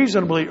bed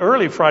reasonably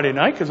early Friday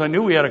night because I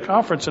knew we had a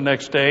conference the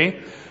next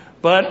day.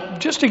 But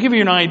just to give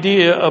you an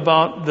idea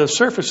about the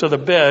surface of the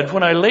bed,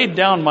 when I laid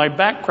down, my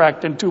back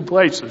cracked in two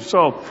places.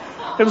 So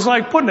it was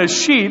like putting a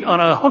sheet on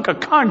a hunk of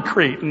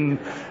concrete. And,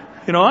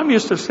 I'm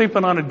used to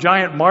sleeping on a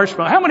giant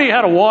marshmallow. How many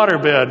had a water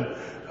bed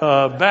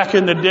back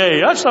in the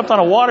day? I slept on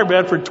a water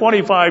bed for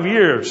 25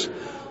 years.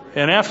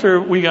 And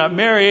after we got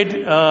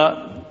married,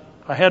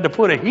 I had to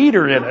put a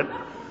heater in it.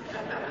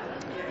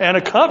 and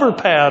a cover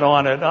pad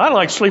on it. I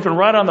like sleeping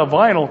right on the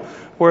vinyl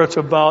where it's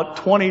about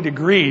 20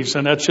 degrees,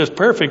 and that's just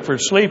perfect for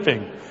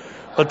sleeping.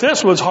 But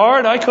this was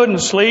hard. I couldn't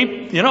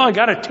sleep. I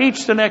got to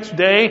teach the next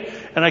day,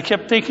 and I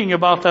kept thinking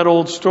about that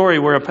old story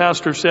where a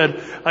pastor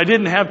said, I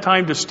didn't have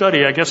time to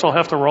study. I guess I'll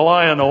have to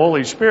rely on the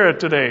Holy Spirit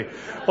today.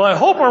 Well, I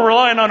hope we're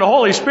relying on the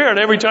Holy Spirit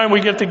every time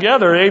we get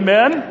together.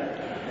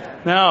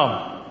 Amen?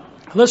 Now,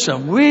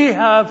 listen, we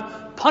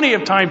have plenty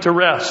of time to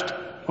rest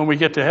when we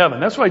get to heaven.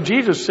 That's why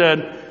Jesus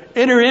said,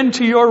 enter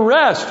into your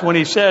rest, when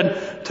he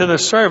said to the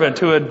servant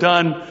who had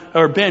done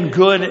or been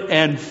good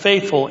and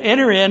faithful,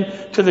 enter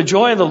into the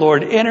joy of the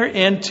Lord, enter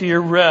into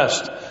your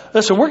rest.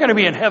 Listen, we're going to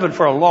be in heaven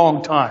for a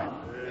long time.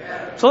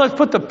 So let's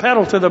put the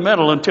pedal to the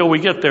metal until we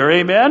get there.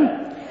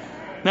 Amen?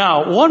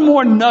 Now, one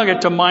more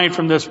nugget to mind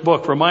from this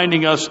book,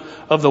 reminding us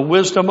of the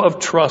wisdom of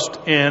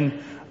trust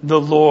in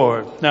the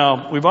Lord.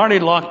 Now, we've already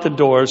locked the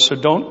doors, so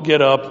don't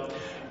get up.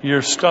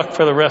 You're stuck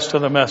for the rest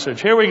of the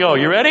message. Here we go.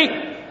 You ready?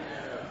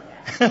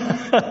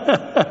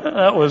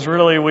 That was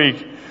really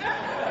weak.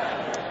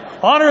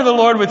 Honor the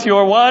Lord with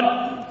your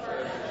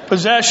what?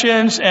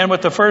 Possessions, and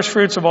with the first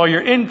fruits of all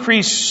your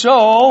increase.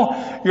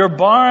 So your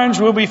barns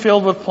will be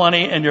filled with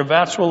plenty, and your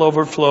vats will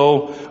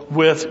overflow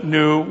with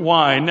new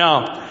wine.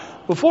 Now,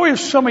 before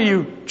some of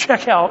you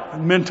check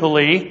out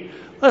mentally,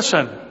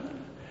 listen.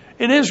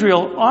 In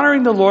Israel,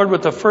 honoring the Lord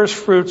with the first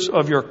fruits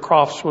of your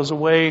crops was a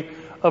way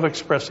of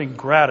expressing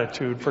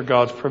gratitude for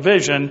God's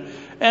provision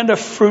and a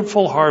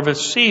fruitful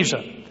harvest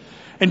season.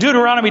 In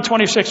Deuteronomy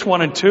 26,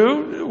 1 and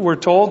 2, we're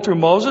told through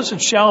Moses,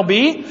 it shall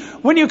be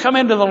when you come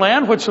into the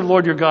land which the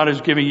Lord your God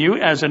is giving you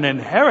as an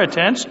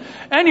inheritance,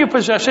 and you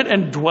possess it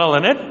and dwell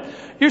in it,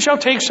 you shall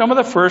take some of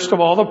the first of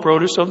all the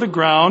produce of the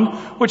ground,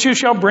 which you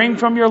shall bring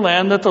from your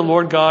land that the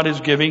Lord God is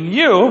giving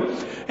you,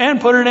 and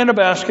put it in a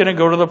basket and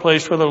go to the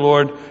place where the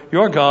Lord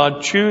your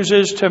God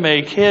chooses to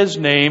make his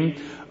name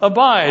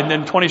abide. And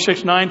then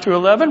 26, 9 through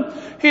 11,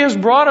 he has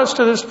brought us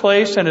to this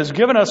place and has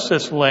given us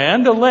this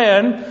land, a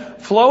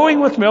land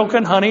flowing with milk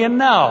and honey. And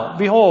now,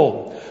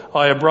 behold,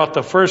 I have brought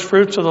the first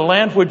fruits of the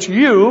land which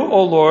you,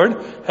 O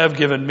Lord, have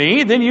given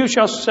me. Then you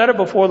shall set it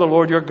before the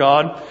Lord your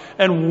God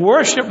and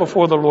worship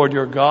before the Lord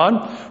your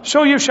God.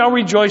 So you shall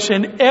rejoice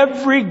in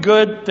every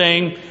good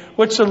thing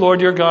which the Lord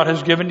your God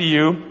has given to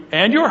you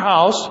and your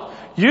house,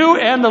 you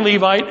and the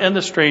Levite and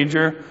the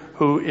stranger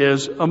who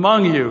is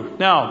among you.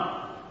 Now,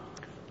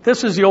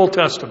 this is the Old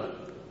Testament.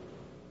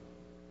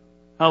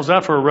 How's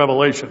that for a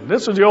revelation?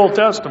 This is the Old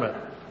Testament.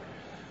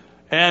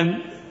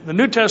 And the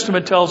New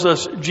Testament tells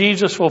us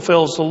Jesus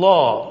fulfills the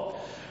law.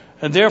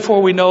 And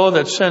therefore we know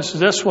that since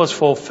this was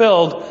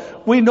fulfilled,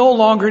 we no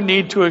longer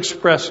need to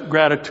express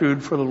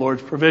gratitude for the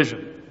Lord's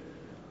provision.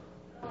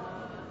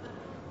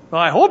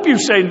 Well, I hope you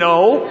say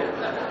no.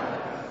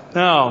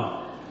 Now,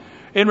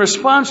 in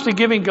response to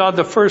giving God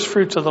the first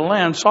fruits of the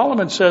land,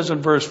 Solomon says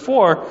in verse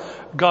 4,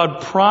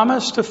 God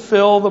promised to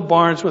fill the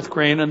barns with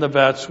grain and the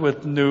vats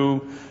with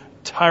new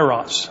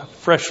tyros,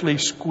 freshly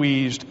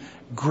squeezed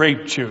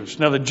grape juice.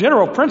 Now, the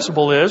general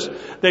principle is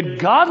that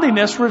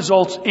godliness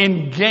results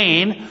in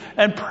gain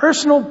and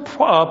personal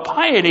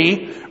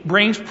piety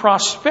brings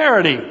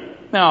prosperity.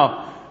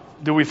 Now,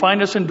 do we find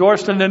this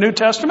endorsed in the New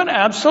Testament?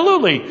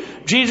 Absolutely.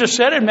 Jesus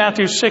said in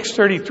Matthew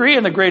 6:33,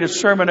 in the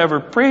greatest sermon ever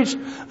preached,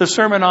 the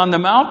Sermon on the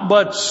Mount,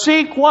 but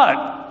seek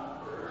what?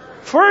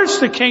 First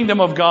the kingdom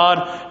of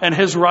God and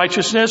his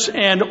righteousness,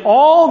 and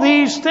all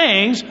these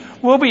things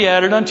will be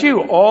added unto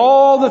you.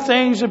 All the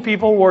things that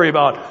people worry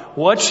about.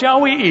 What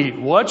shall we eat?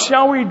 What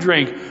shall we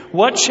drink?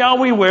 What shall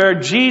we wear?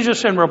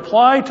 Jesus, in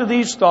reply to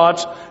these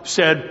thoughts,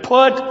 said,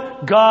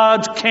 put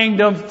God's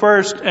kingdom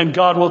first and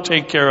God will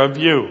take care of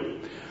you.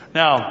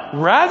 Now,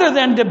 rather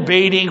than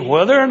debating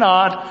whether or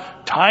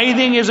not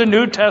tithing is a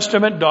New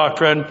Testament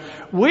doctrine,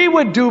 we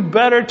would do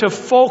better to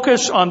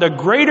focus on the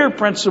greater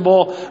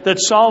principle that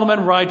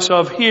Solomon writes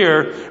of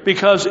here,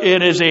 because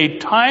it is a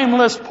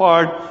timeless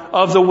part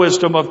of the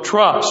wisdom of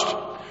trust.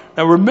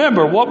 Now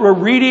remember, what we're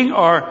reading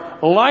are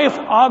life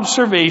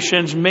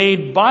observations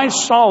made by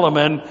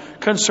Solomon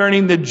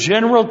concerning the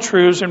general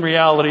truths and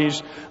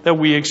realities that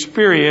we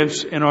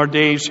experience in our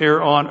days here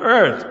on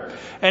earth.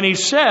 And he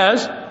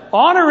says,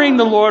 honoring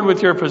the Lord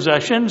with your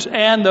possessions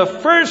and the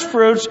first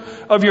fruits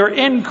of your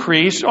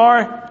increase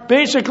are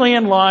basically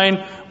in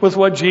line with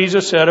what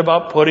Jesus said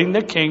about putting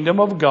the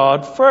kingdom of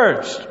God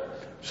first.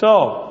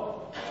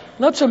 So,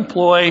 let's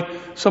employ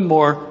some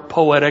more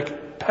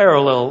poetic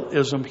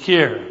parallelism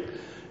here.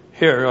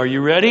 Here, are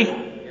you ready?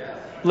 Yes.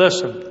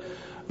 Listen.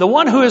 The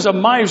one who is a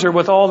miser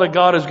with all that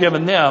God has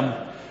given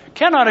them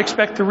cannot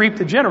expect to reap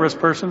the generous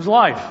person's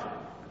life.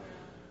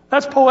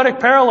 That's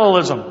poetic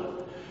parallelism.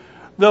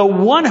 The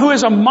one who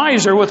is a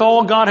miser with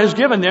all God has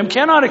given them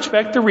cannot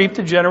expect to reap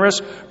the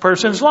generous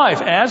person's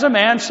life. As a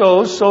man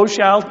sows, so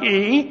shall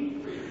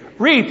he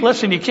reap.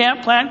 Listen, you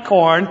can't plant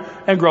corn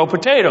and grow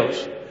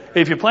potatoes.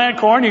 If you plant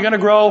corn, you're going to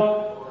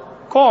grow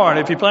corn.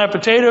 If you plant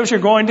potatoes, you're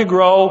going to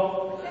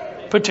grow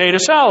potato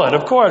salad.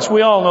 Of course,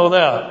 we all know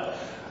that.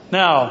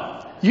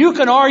 Now, you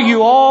can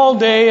argue all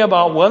day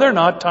about whether or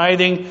not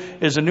tithing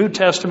is a New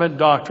Testament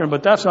doctrine,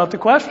 but that's not the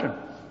question.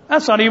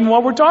 That's not even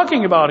what we're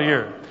talking about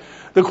here.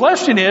 The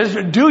question is,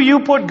 do you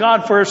put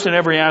God first in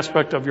every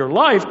aspect of your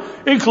life,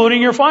 including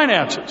your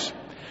finances?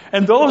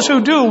 And those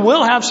who do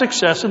will have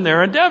success in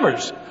their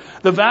endeavors.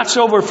 The vats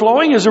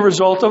overflowing is a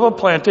result of a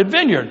planted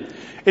vineyard.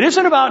 It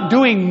isn't about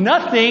doing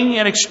nothing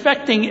and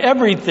expecting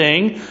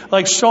everything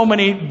like so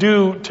many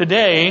do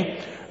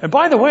today. And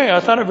by the way,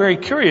 I thought it very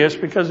curious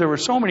because there were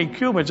so many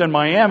Cubans in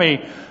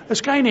Miami.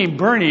 This guy named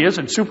Bernie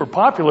isn't super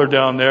popular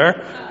down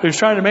there. He's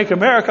trying to make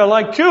America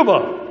like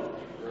Cuba.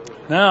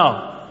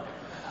 Now,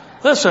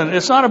 listen,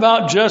 it's not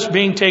about just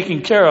being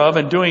taken care of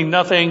and doing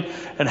nothing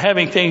and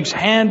having things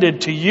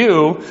handed to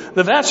you.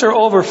 The vats are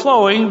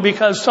overflowing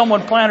because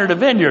someone planted a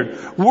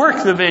vineyard,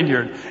 worked the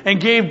vineyard,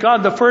 and gave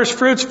God the first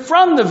fruits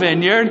from the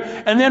vineyard,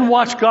 and then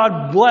watched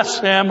God bless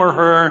him or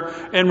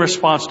her in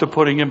response to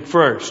putting him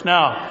first.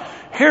 Now,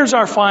 here's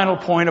our final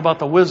point about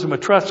the wisdom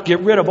of trust.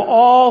 Get rid of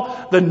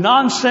all the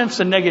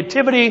nonsense and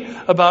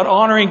negativity about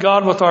honoring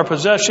God with our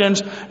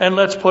possessions, and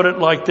let's put it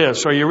like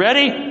this. Are you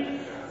ready?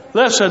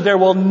 Listen, there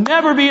will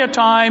never be a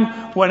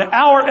time when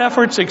our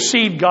efforts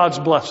exceed God's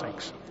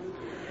blessings.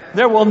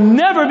 There will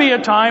never be a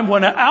time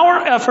when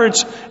our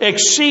efforts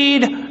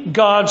exceed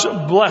God's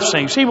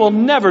blessings. He will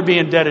never be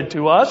indebted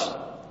to us.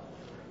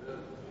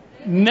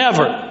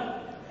 Never.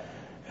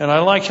 And I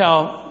like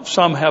how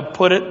some have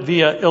put it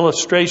via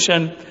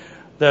illustration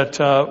that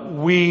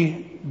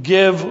we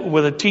give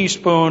with a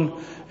teaspoon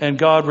and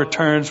God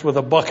returns with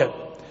a bucket.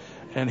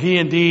 And He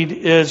indeed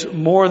is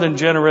more than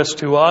generous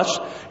to us.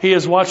 He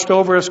has watched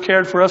over us,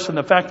 cared for us, and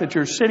the fact that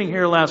you're sitting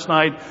here last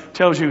night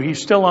tells you He's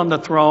still on the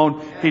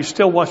throne. He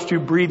still watched you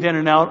breathe in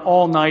and out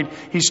all night.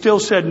 He still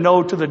said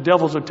no to the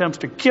devil's attempts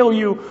to kill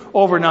you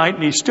overnight,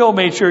 and He still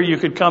made sure you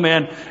could come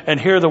in and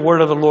hear the word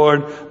of the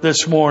Lord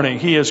this morning.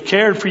 He has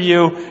cared for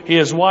you. He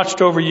has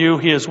watched over you.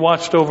 He has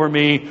watched over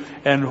me.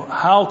 And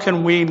how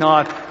can we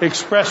not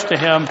express to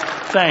Him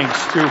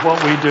thanks through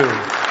what we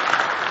do?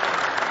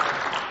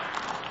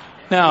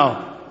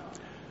 Now,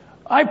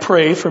 I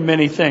pray for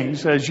many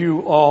things, as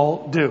you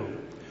all do.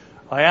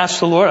 I asked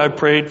the Lord, I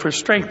prayed for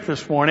strength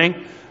this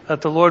morning,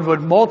 that the Lord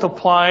would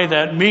multiply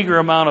that meager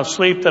amount of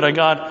sleep that I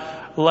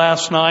got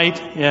last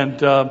night.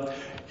 And,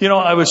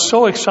 I was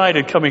so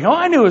excited coming home.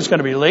 I knew it was going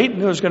to be late,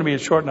 knew it was going to be a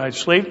short night's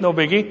sleep, no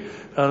biggie.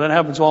 That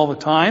happens all the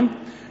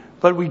time.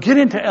 But we get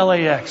into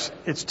LAX.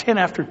 It's 10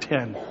 after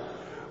 10.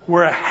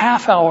 We're a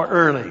half hour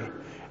early.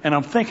 And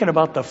I'm thinking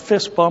about the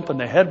fist bump and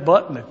the head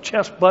butt and the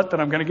chest butt that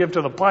I'm going to give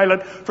to the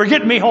pilot for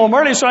getting me home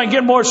early so I can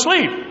get more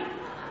sleep.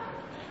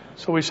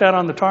 So we sat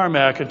on the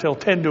tarmac until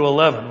 10 to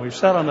 11. We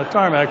sat on the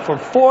tarmac for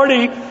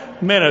 40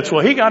 minutes.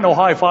 Well, he got no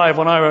high five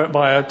when I went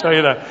by, I tell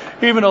you that,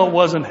 even though it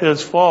wasn't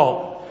his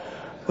fault.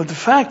 But the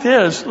fact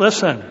is,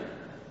 listen,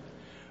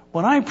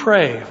 when I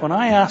pray, when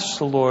I ask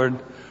the Lord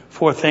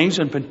for things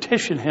and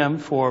petition Him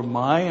for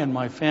my and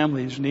my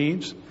family's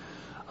needs,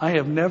 I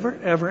have never,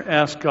 ever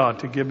asked God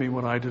to give me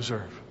what I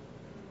deserve.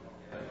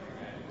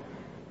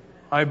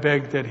 I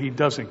beg that He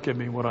doesn't give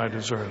me what I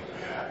deserve.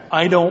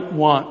 I don't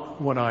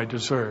want what I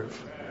deserve.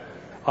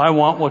 I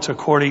want what's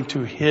according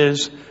to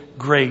His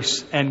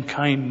grace and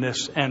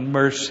kindness and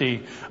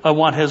mercy. I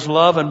want His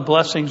love and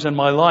blessings in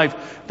my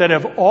life that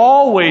have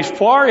always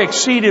far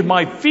exceeded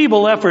my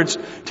feeble efforts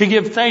to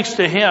give thanks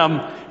to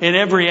Him in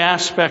every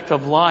aspect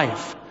of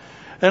life.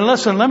 And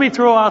listen, let me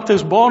throw out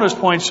this bonus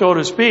point, so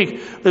to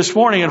speak, this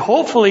morning and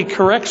hopefully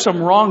correct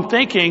some wrong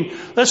thinking.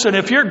 Listen,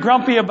 if you're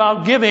grumpy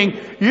about giving,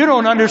 you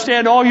don't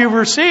understand all you've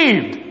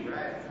received.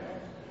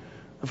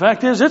 The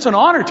fact is, it's an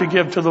honor to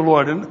give to the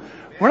Lord. And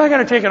we're not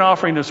going to take an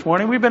offering this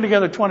morning. We've been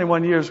together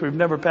 21 years. We've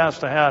never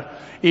passed a hat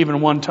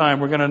even one time.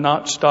 We're going to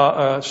not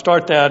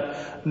start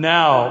that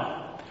now.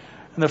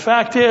 And the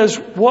fact is,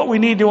 what we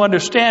need to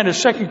understand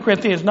is 2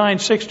 Corinthians 9,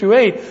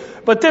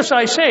 6-8. But this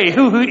I say,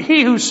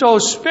 he who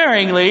sows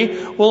sparingly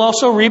will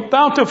also reap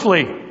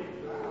bountifully.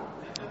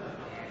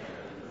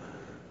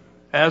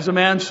 As a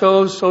man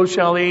sows, so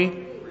shall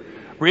he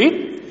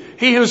reap.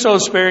 He who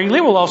sows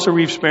sparingly will also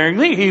reap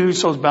sparingly. He who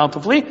sows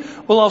bountifully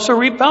will also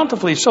reap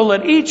bountifully. So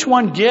let each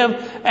one give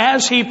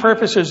as he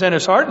purposes in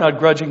his heart, not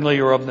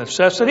grudgingly or of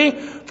necessity.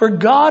 For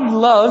God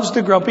loves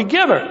the grumpy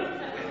giver.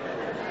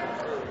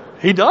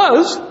 He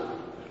does.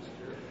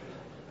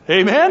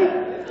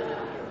 Amen?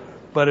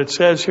 But it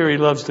says here He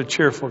loves the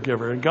cheerful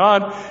giver. And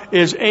God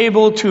is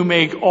able to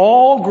make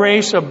all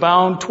grace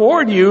abound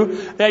toward you,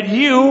 that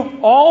you,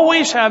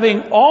 always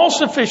having all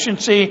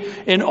sufficiency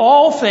in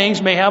all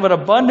things, may have an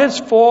abundance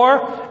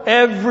for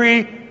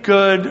every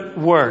good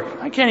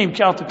work. I can't even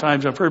count the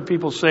times I've heard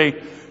people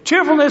say,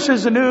 cheerfulness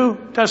is the New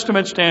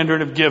Testament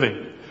standard of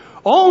giving.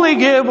 Only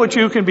give what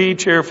you can be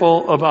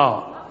cheerful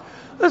about.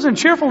 Listen,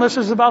 cheerfulness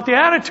is about the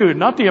attitude,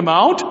 not the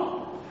amount.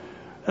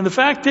 And the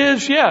fact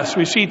is, yes,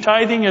 we see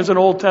tithing as an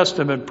Old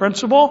Testament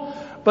principle,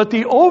 but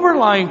the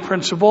overlying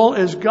principle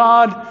is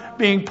God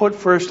being put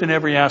first in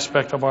every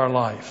aspect of our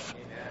life.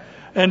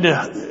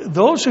 And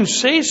those who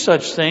say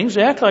such things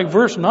act like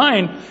verse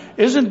 9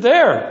 isn't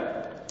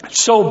there.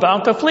 Sow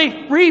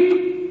bountifully,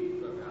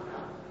 reap.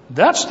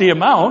 That's the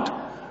amount,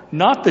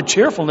 not the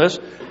cheerfulness.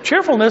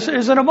 Cheerfulness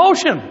is an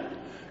emotion.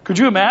 Could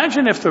you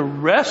imagine if the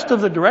rest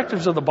of the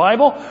directives of the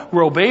Bible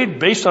were obeyed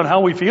based on how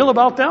we feel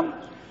about them?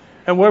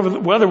 And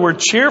whether we're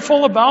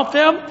cheerful about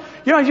them?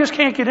 I just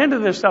can't get into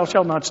this thou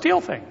shalt not steal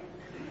thing.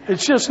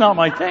 It's just not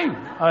my thing.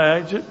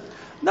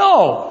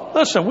 No.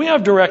 Listen, we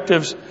have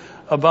directives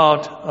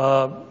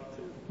about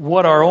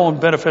what our own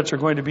benefits are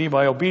going to be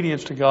by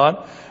obedience to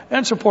God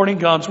and supporting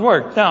God's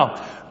work.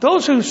 Now,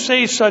 those who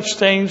say such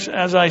things,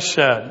 as I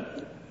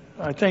said,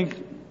 I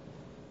think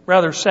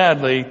rather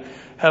sadly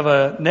have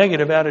a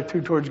negative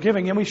attitude towards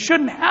giving, and we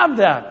shouldn't have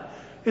that.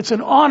 It's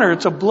an honor,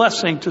 it's a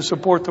blessing to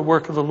support the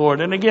work of the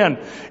Lord. And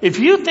again, if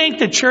you think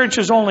the church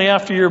is only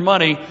after your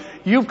money,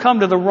 you've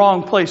come to the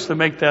wrong place to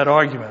make that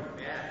argument.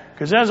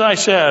 Because as I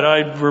said,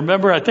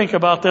 I think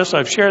about this,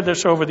 I've shared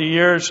this over the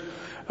years.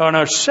 On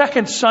our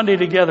second Sunday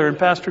together in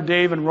Pastor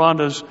Dave and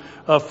Rhonda's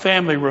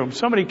family room,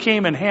 somebody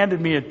came and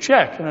handed me a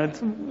check. And I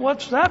said,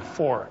 what's that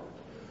for?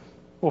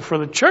 Well, for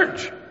the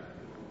church.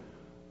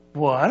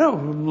 Well,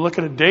 I'm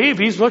looking at Dave,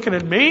 he's looking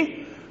at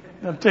me.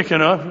 I'm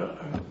thinking,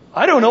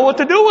 I don't know what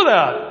to do with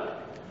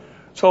that.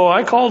 So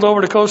I called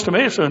over to Costa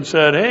Mesa and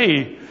said,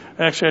 hey,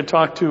 actually I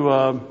talked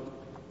to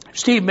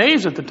Steve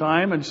Mays at the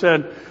time and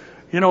said,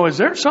 is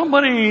there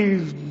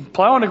somebody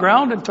plowing the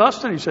ground in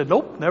Tustin? He said,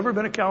 nope, never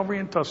been a Calvary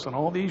in Tustin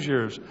all these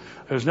years.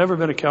 There's never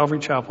been a Calvary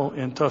chapel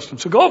in Tustin.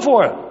 So go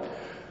for it.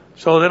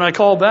 So then I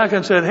called back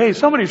and said, hey,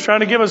 somebody's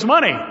trying to give us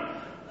money.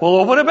 We'll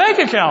open a bank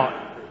account.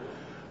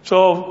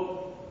 So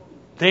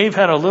Dave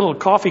had a little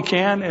coffee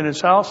can in his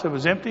house that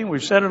was empty. We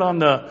set it on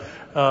the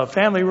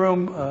family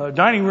room,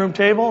 dining room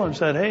table and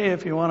said, hey,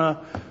 if you want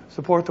to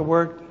support the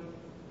work,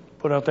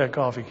 put out that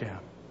coffee can.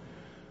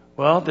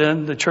 Well,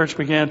 then the church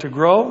began to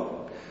grow.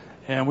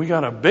 And we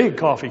got a big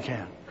coffee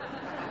can.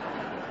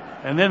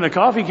 And then the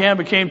coffee can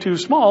became too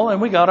small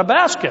and we got a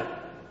basket.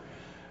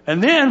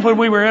 And then when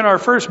we were in our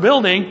first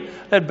building,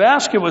 that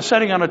basket was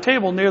sitting on a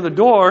table near the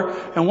door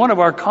and one of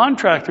our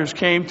contractors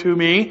came to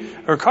me,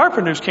 or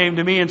carpenters came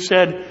to me and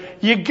said,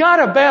 you got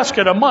a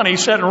basket of money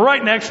sitting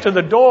right next to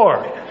the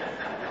door.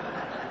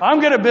 I'm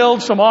going to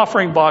build some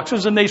offering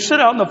boxes and they sit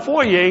out in the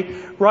foyer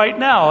right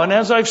now. And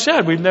as I've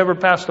said, we've never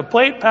passed a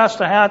plate, passed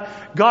a hat.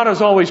 God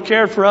has always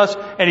cared for us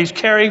and He's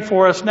caring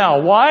for us now.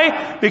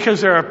 Why?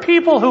 Because there are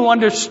people who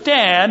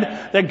understand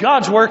that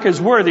God's work is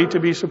worthy to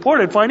be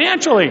supported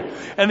financially.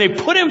 And they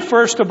put Him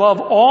first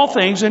above all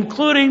things,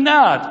 including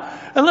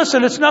that. And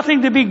listen, it's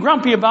nothing to be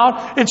grumpy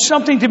about. It's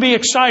something to be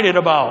excited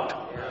about.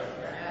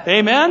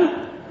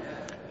 Amen?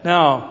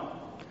 Now,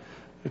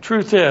 the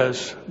truth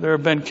is, there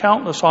have been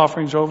countless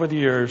offerings over the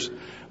years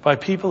by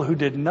people who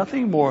did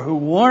nothing more, who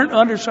weren't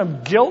under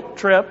some guilt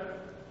trip,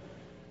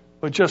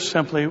 but just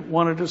simply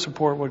wanted to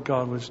support what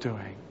God was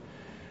doing.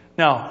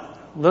 Now,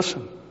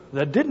 listen,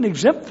 that didn't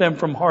exempt them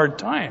from hard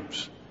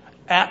times,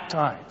 at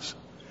times.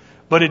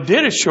 But it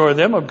did assure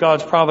them of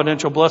God's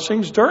providential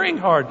blessings during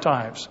hard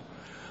times.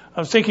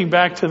 I was thinking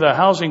back to the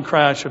housing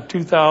crash of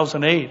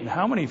 2008 and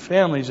how many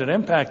families it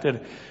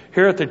impacted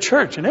here at the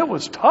church. And it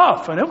was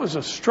tough and it was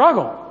a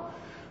struggle.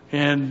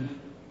 And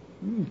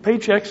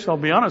paychecks, I'll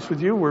be honest with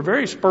you, were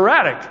very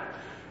sporadic.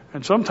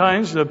 And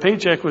sometimes the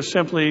paycheck was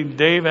simply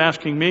Dave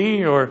asking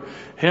me or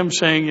him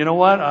saying, you know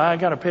what, I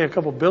got to pay a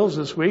couple bills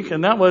this week.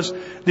 And that was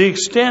the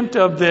extent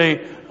of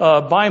the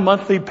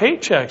bi-monthly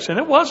paychecks. And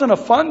it wasn't a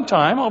fun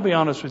time, I'll be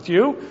honest with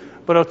you.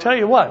 But I'll tell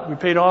you what, we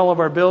paid all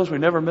of our bills. We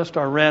never missed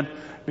our rent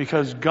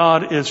because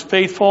God is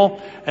faithful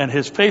and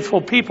His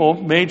faithful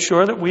people made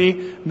sure that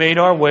we made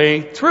our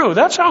way through.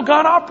 That's how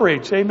God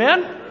operates.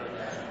 Amen?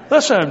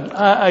 Listen,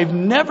 I've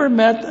never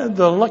met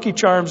the Lucky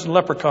Charms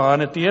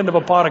leprechaun at the end of a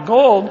pot of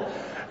gold,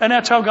 and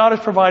that's how God has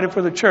provided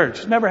for the church.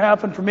 It's never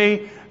happened for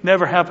me,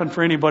 never happened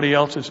for anybody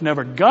else. It's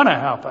never gonna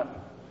happen.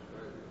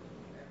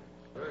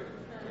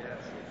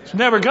 It's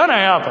never gonna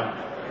happen.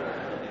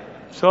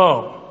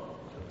 So,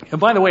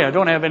 and by the way, I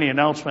don't have any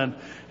announcement,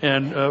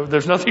 and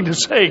there's nothing to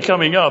say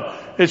coming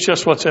up. It's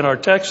just what's in our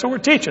text, so we're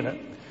teaching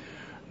it.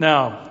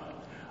 Now,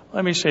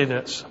 let me say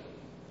this.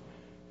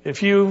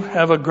 If you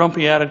have a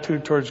grumpy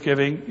attitude towards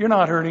giving, you're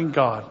not hurting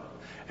God,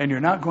 and you're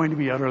not going to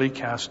be utterly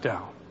cast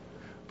down.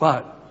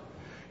 But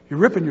you're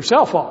ripping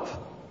yourself off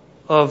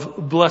of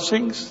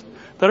blessings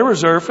that are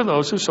reserved for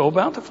those who sow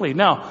bountifully.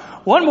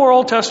 Now, one more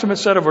Old Testament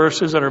set of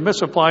verses that are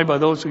misapplied by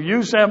those who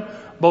use them,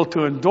 both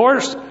to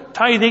endorse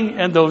tithing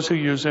and those who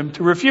use them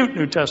to refute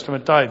New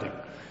Testament tithing.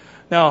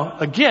 Now,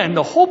 again,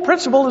 the whole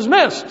principle is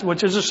missed,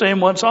 which is the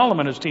same one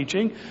Solomon is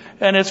teaching,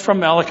 and it's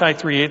from Malachi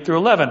 3:8 through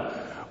 11.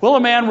 Will a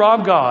man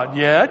rob God?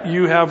 Yet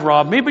you have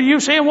robbed me. But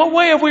you say, in what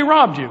way have we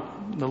robbed you?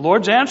 The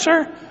Lord's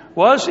answer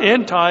was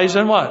in tithes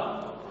and what?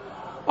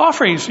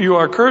 Offerings. You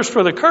are cursed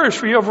for the curse,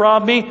 for you have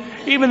robbed me,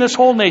 even this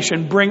whole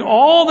nation. Bring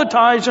all the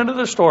tithes into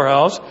the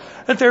storehouse,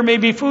 that there may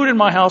be food in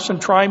my house,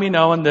 and try me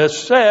now in this,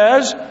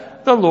 says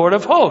the Lord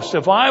of hosts.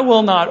 If I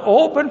will not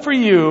open for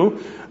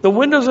you the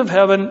windows of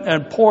heaven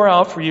and pour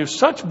out for you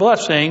such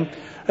blessing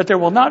that there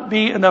will not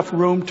be enough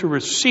room to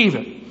receive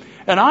it.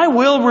 And I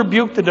will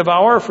rebuke the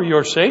devourer for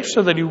your sake,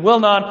 so that he will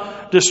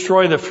not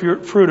destroy the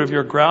fruit of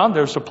your ground.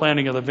 There's the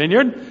planting of the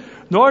vineyard.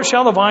 Nor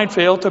shall the vine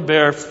fail to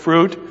bear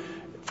fruit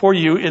for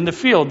you in the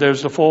field.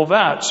 There's the full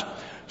vats.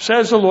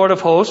 Says the Lord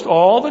of hosts,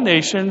 all the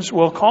nations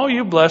will call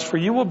you blessed, for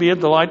you will be a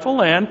delightful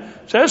land.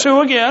 Says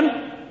who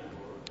again?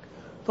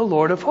 The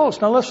Lord of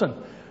hosts. Now listen,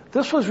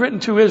 this was written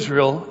to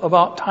Israel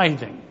about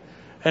tithing,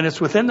 and it's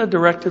within the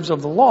directives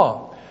of the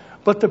law.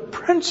 But the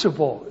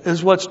principle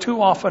is what's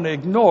too often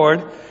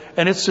ignored,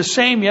 and it's the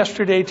same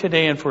yesterday,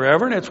 today, and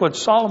forever, and it's what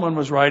Solomon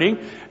was writing,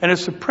 and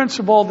it's the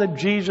principle that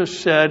Jesus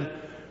said,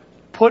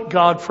 put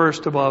God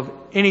first above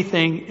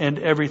anything and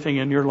everything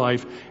in your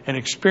life and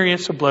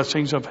experience the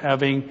blessings of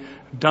having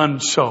done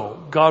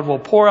so. God will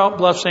pour out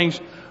blessings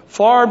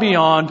far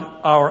beyond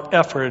our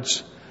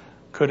efforts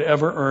could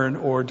ever earn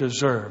or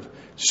deserve.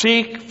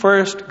 Seek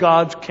first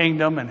God's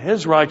kingdom and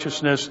His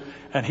righteousness,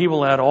 and He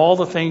will add all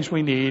the things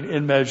we need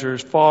in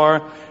measures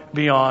far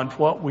beyond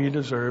what we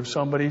deserve.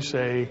 Somebody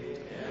say,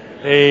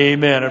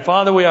 Amen. And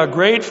Father, we are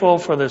grateful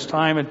for this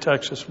time in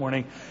text this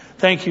morning.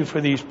 Thank you for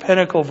these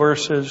pinnacle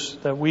verses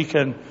that we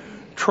can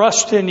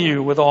trust in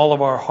you with all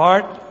of our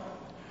heart.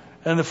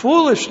 And the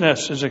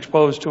foolishness is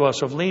exposed to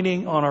us of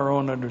leaning on our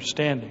own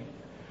understanding.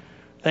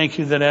 Thank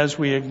you that as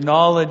we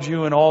acknowledge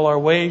you in all our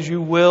ways,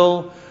 you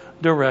will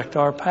direct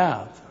our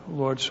path.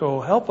 Lord, so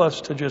help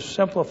us to just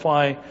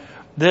simplify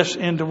this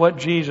into what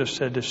Jesus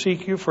said, to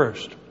seek you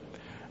first,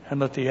 and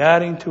let the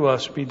adding to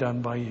us be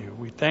done by you.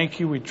 We thank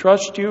you, we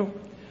trust you,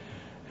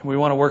 and we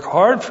want to work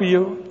hard for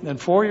you and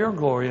for your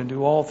glory and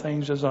do all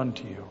things as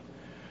unto you.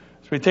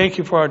 So we thank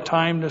you for our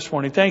time this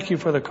morning. Thank you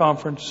for the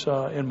conference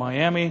in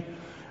Miami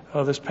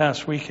this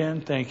past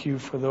weekend. Thank you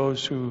for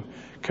those who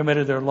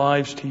committed their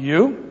lives to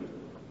you.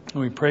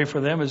 And we pray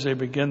for them as they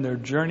begin their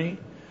journey.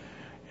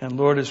 And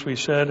Lord, as we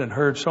said and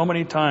heard so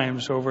many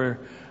times over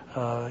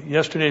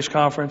yesterday's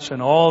conference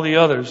and all the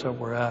others that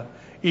we're at,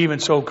 even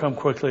so come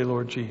quickly,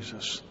 Lord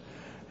Jesus.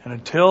 And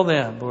until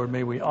then, Lord,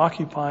 may we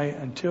occupy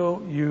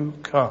until you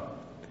come.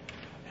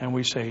 And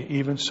we say,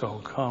 even so,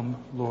 come,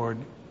 Lord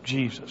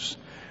Jesus.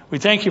 We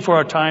thank you for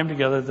our time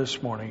together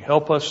this morning.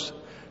 Help us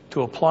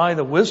to apply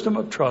the wisdom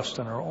of trust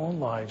in our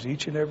own lives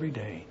each and every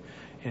day.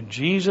 In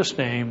Jesus'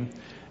 name,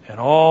 and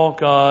all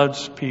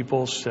God's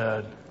people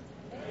said,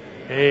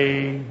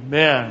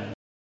 Amen.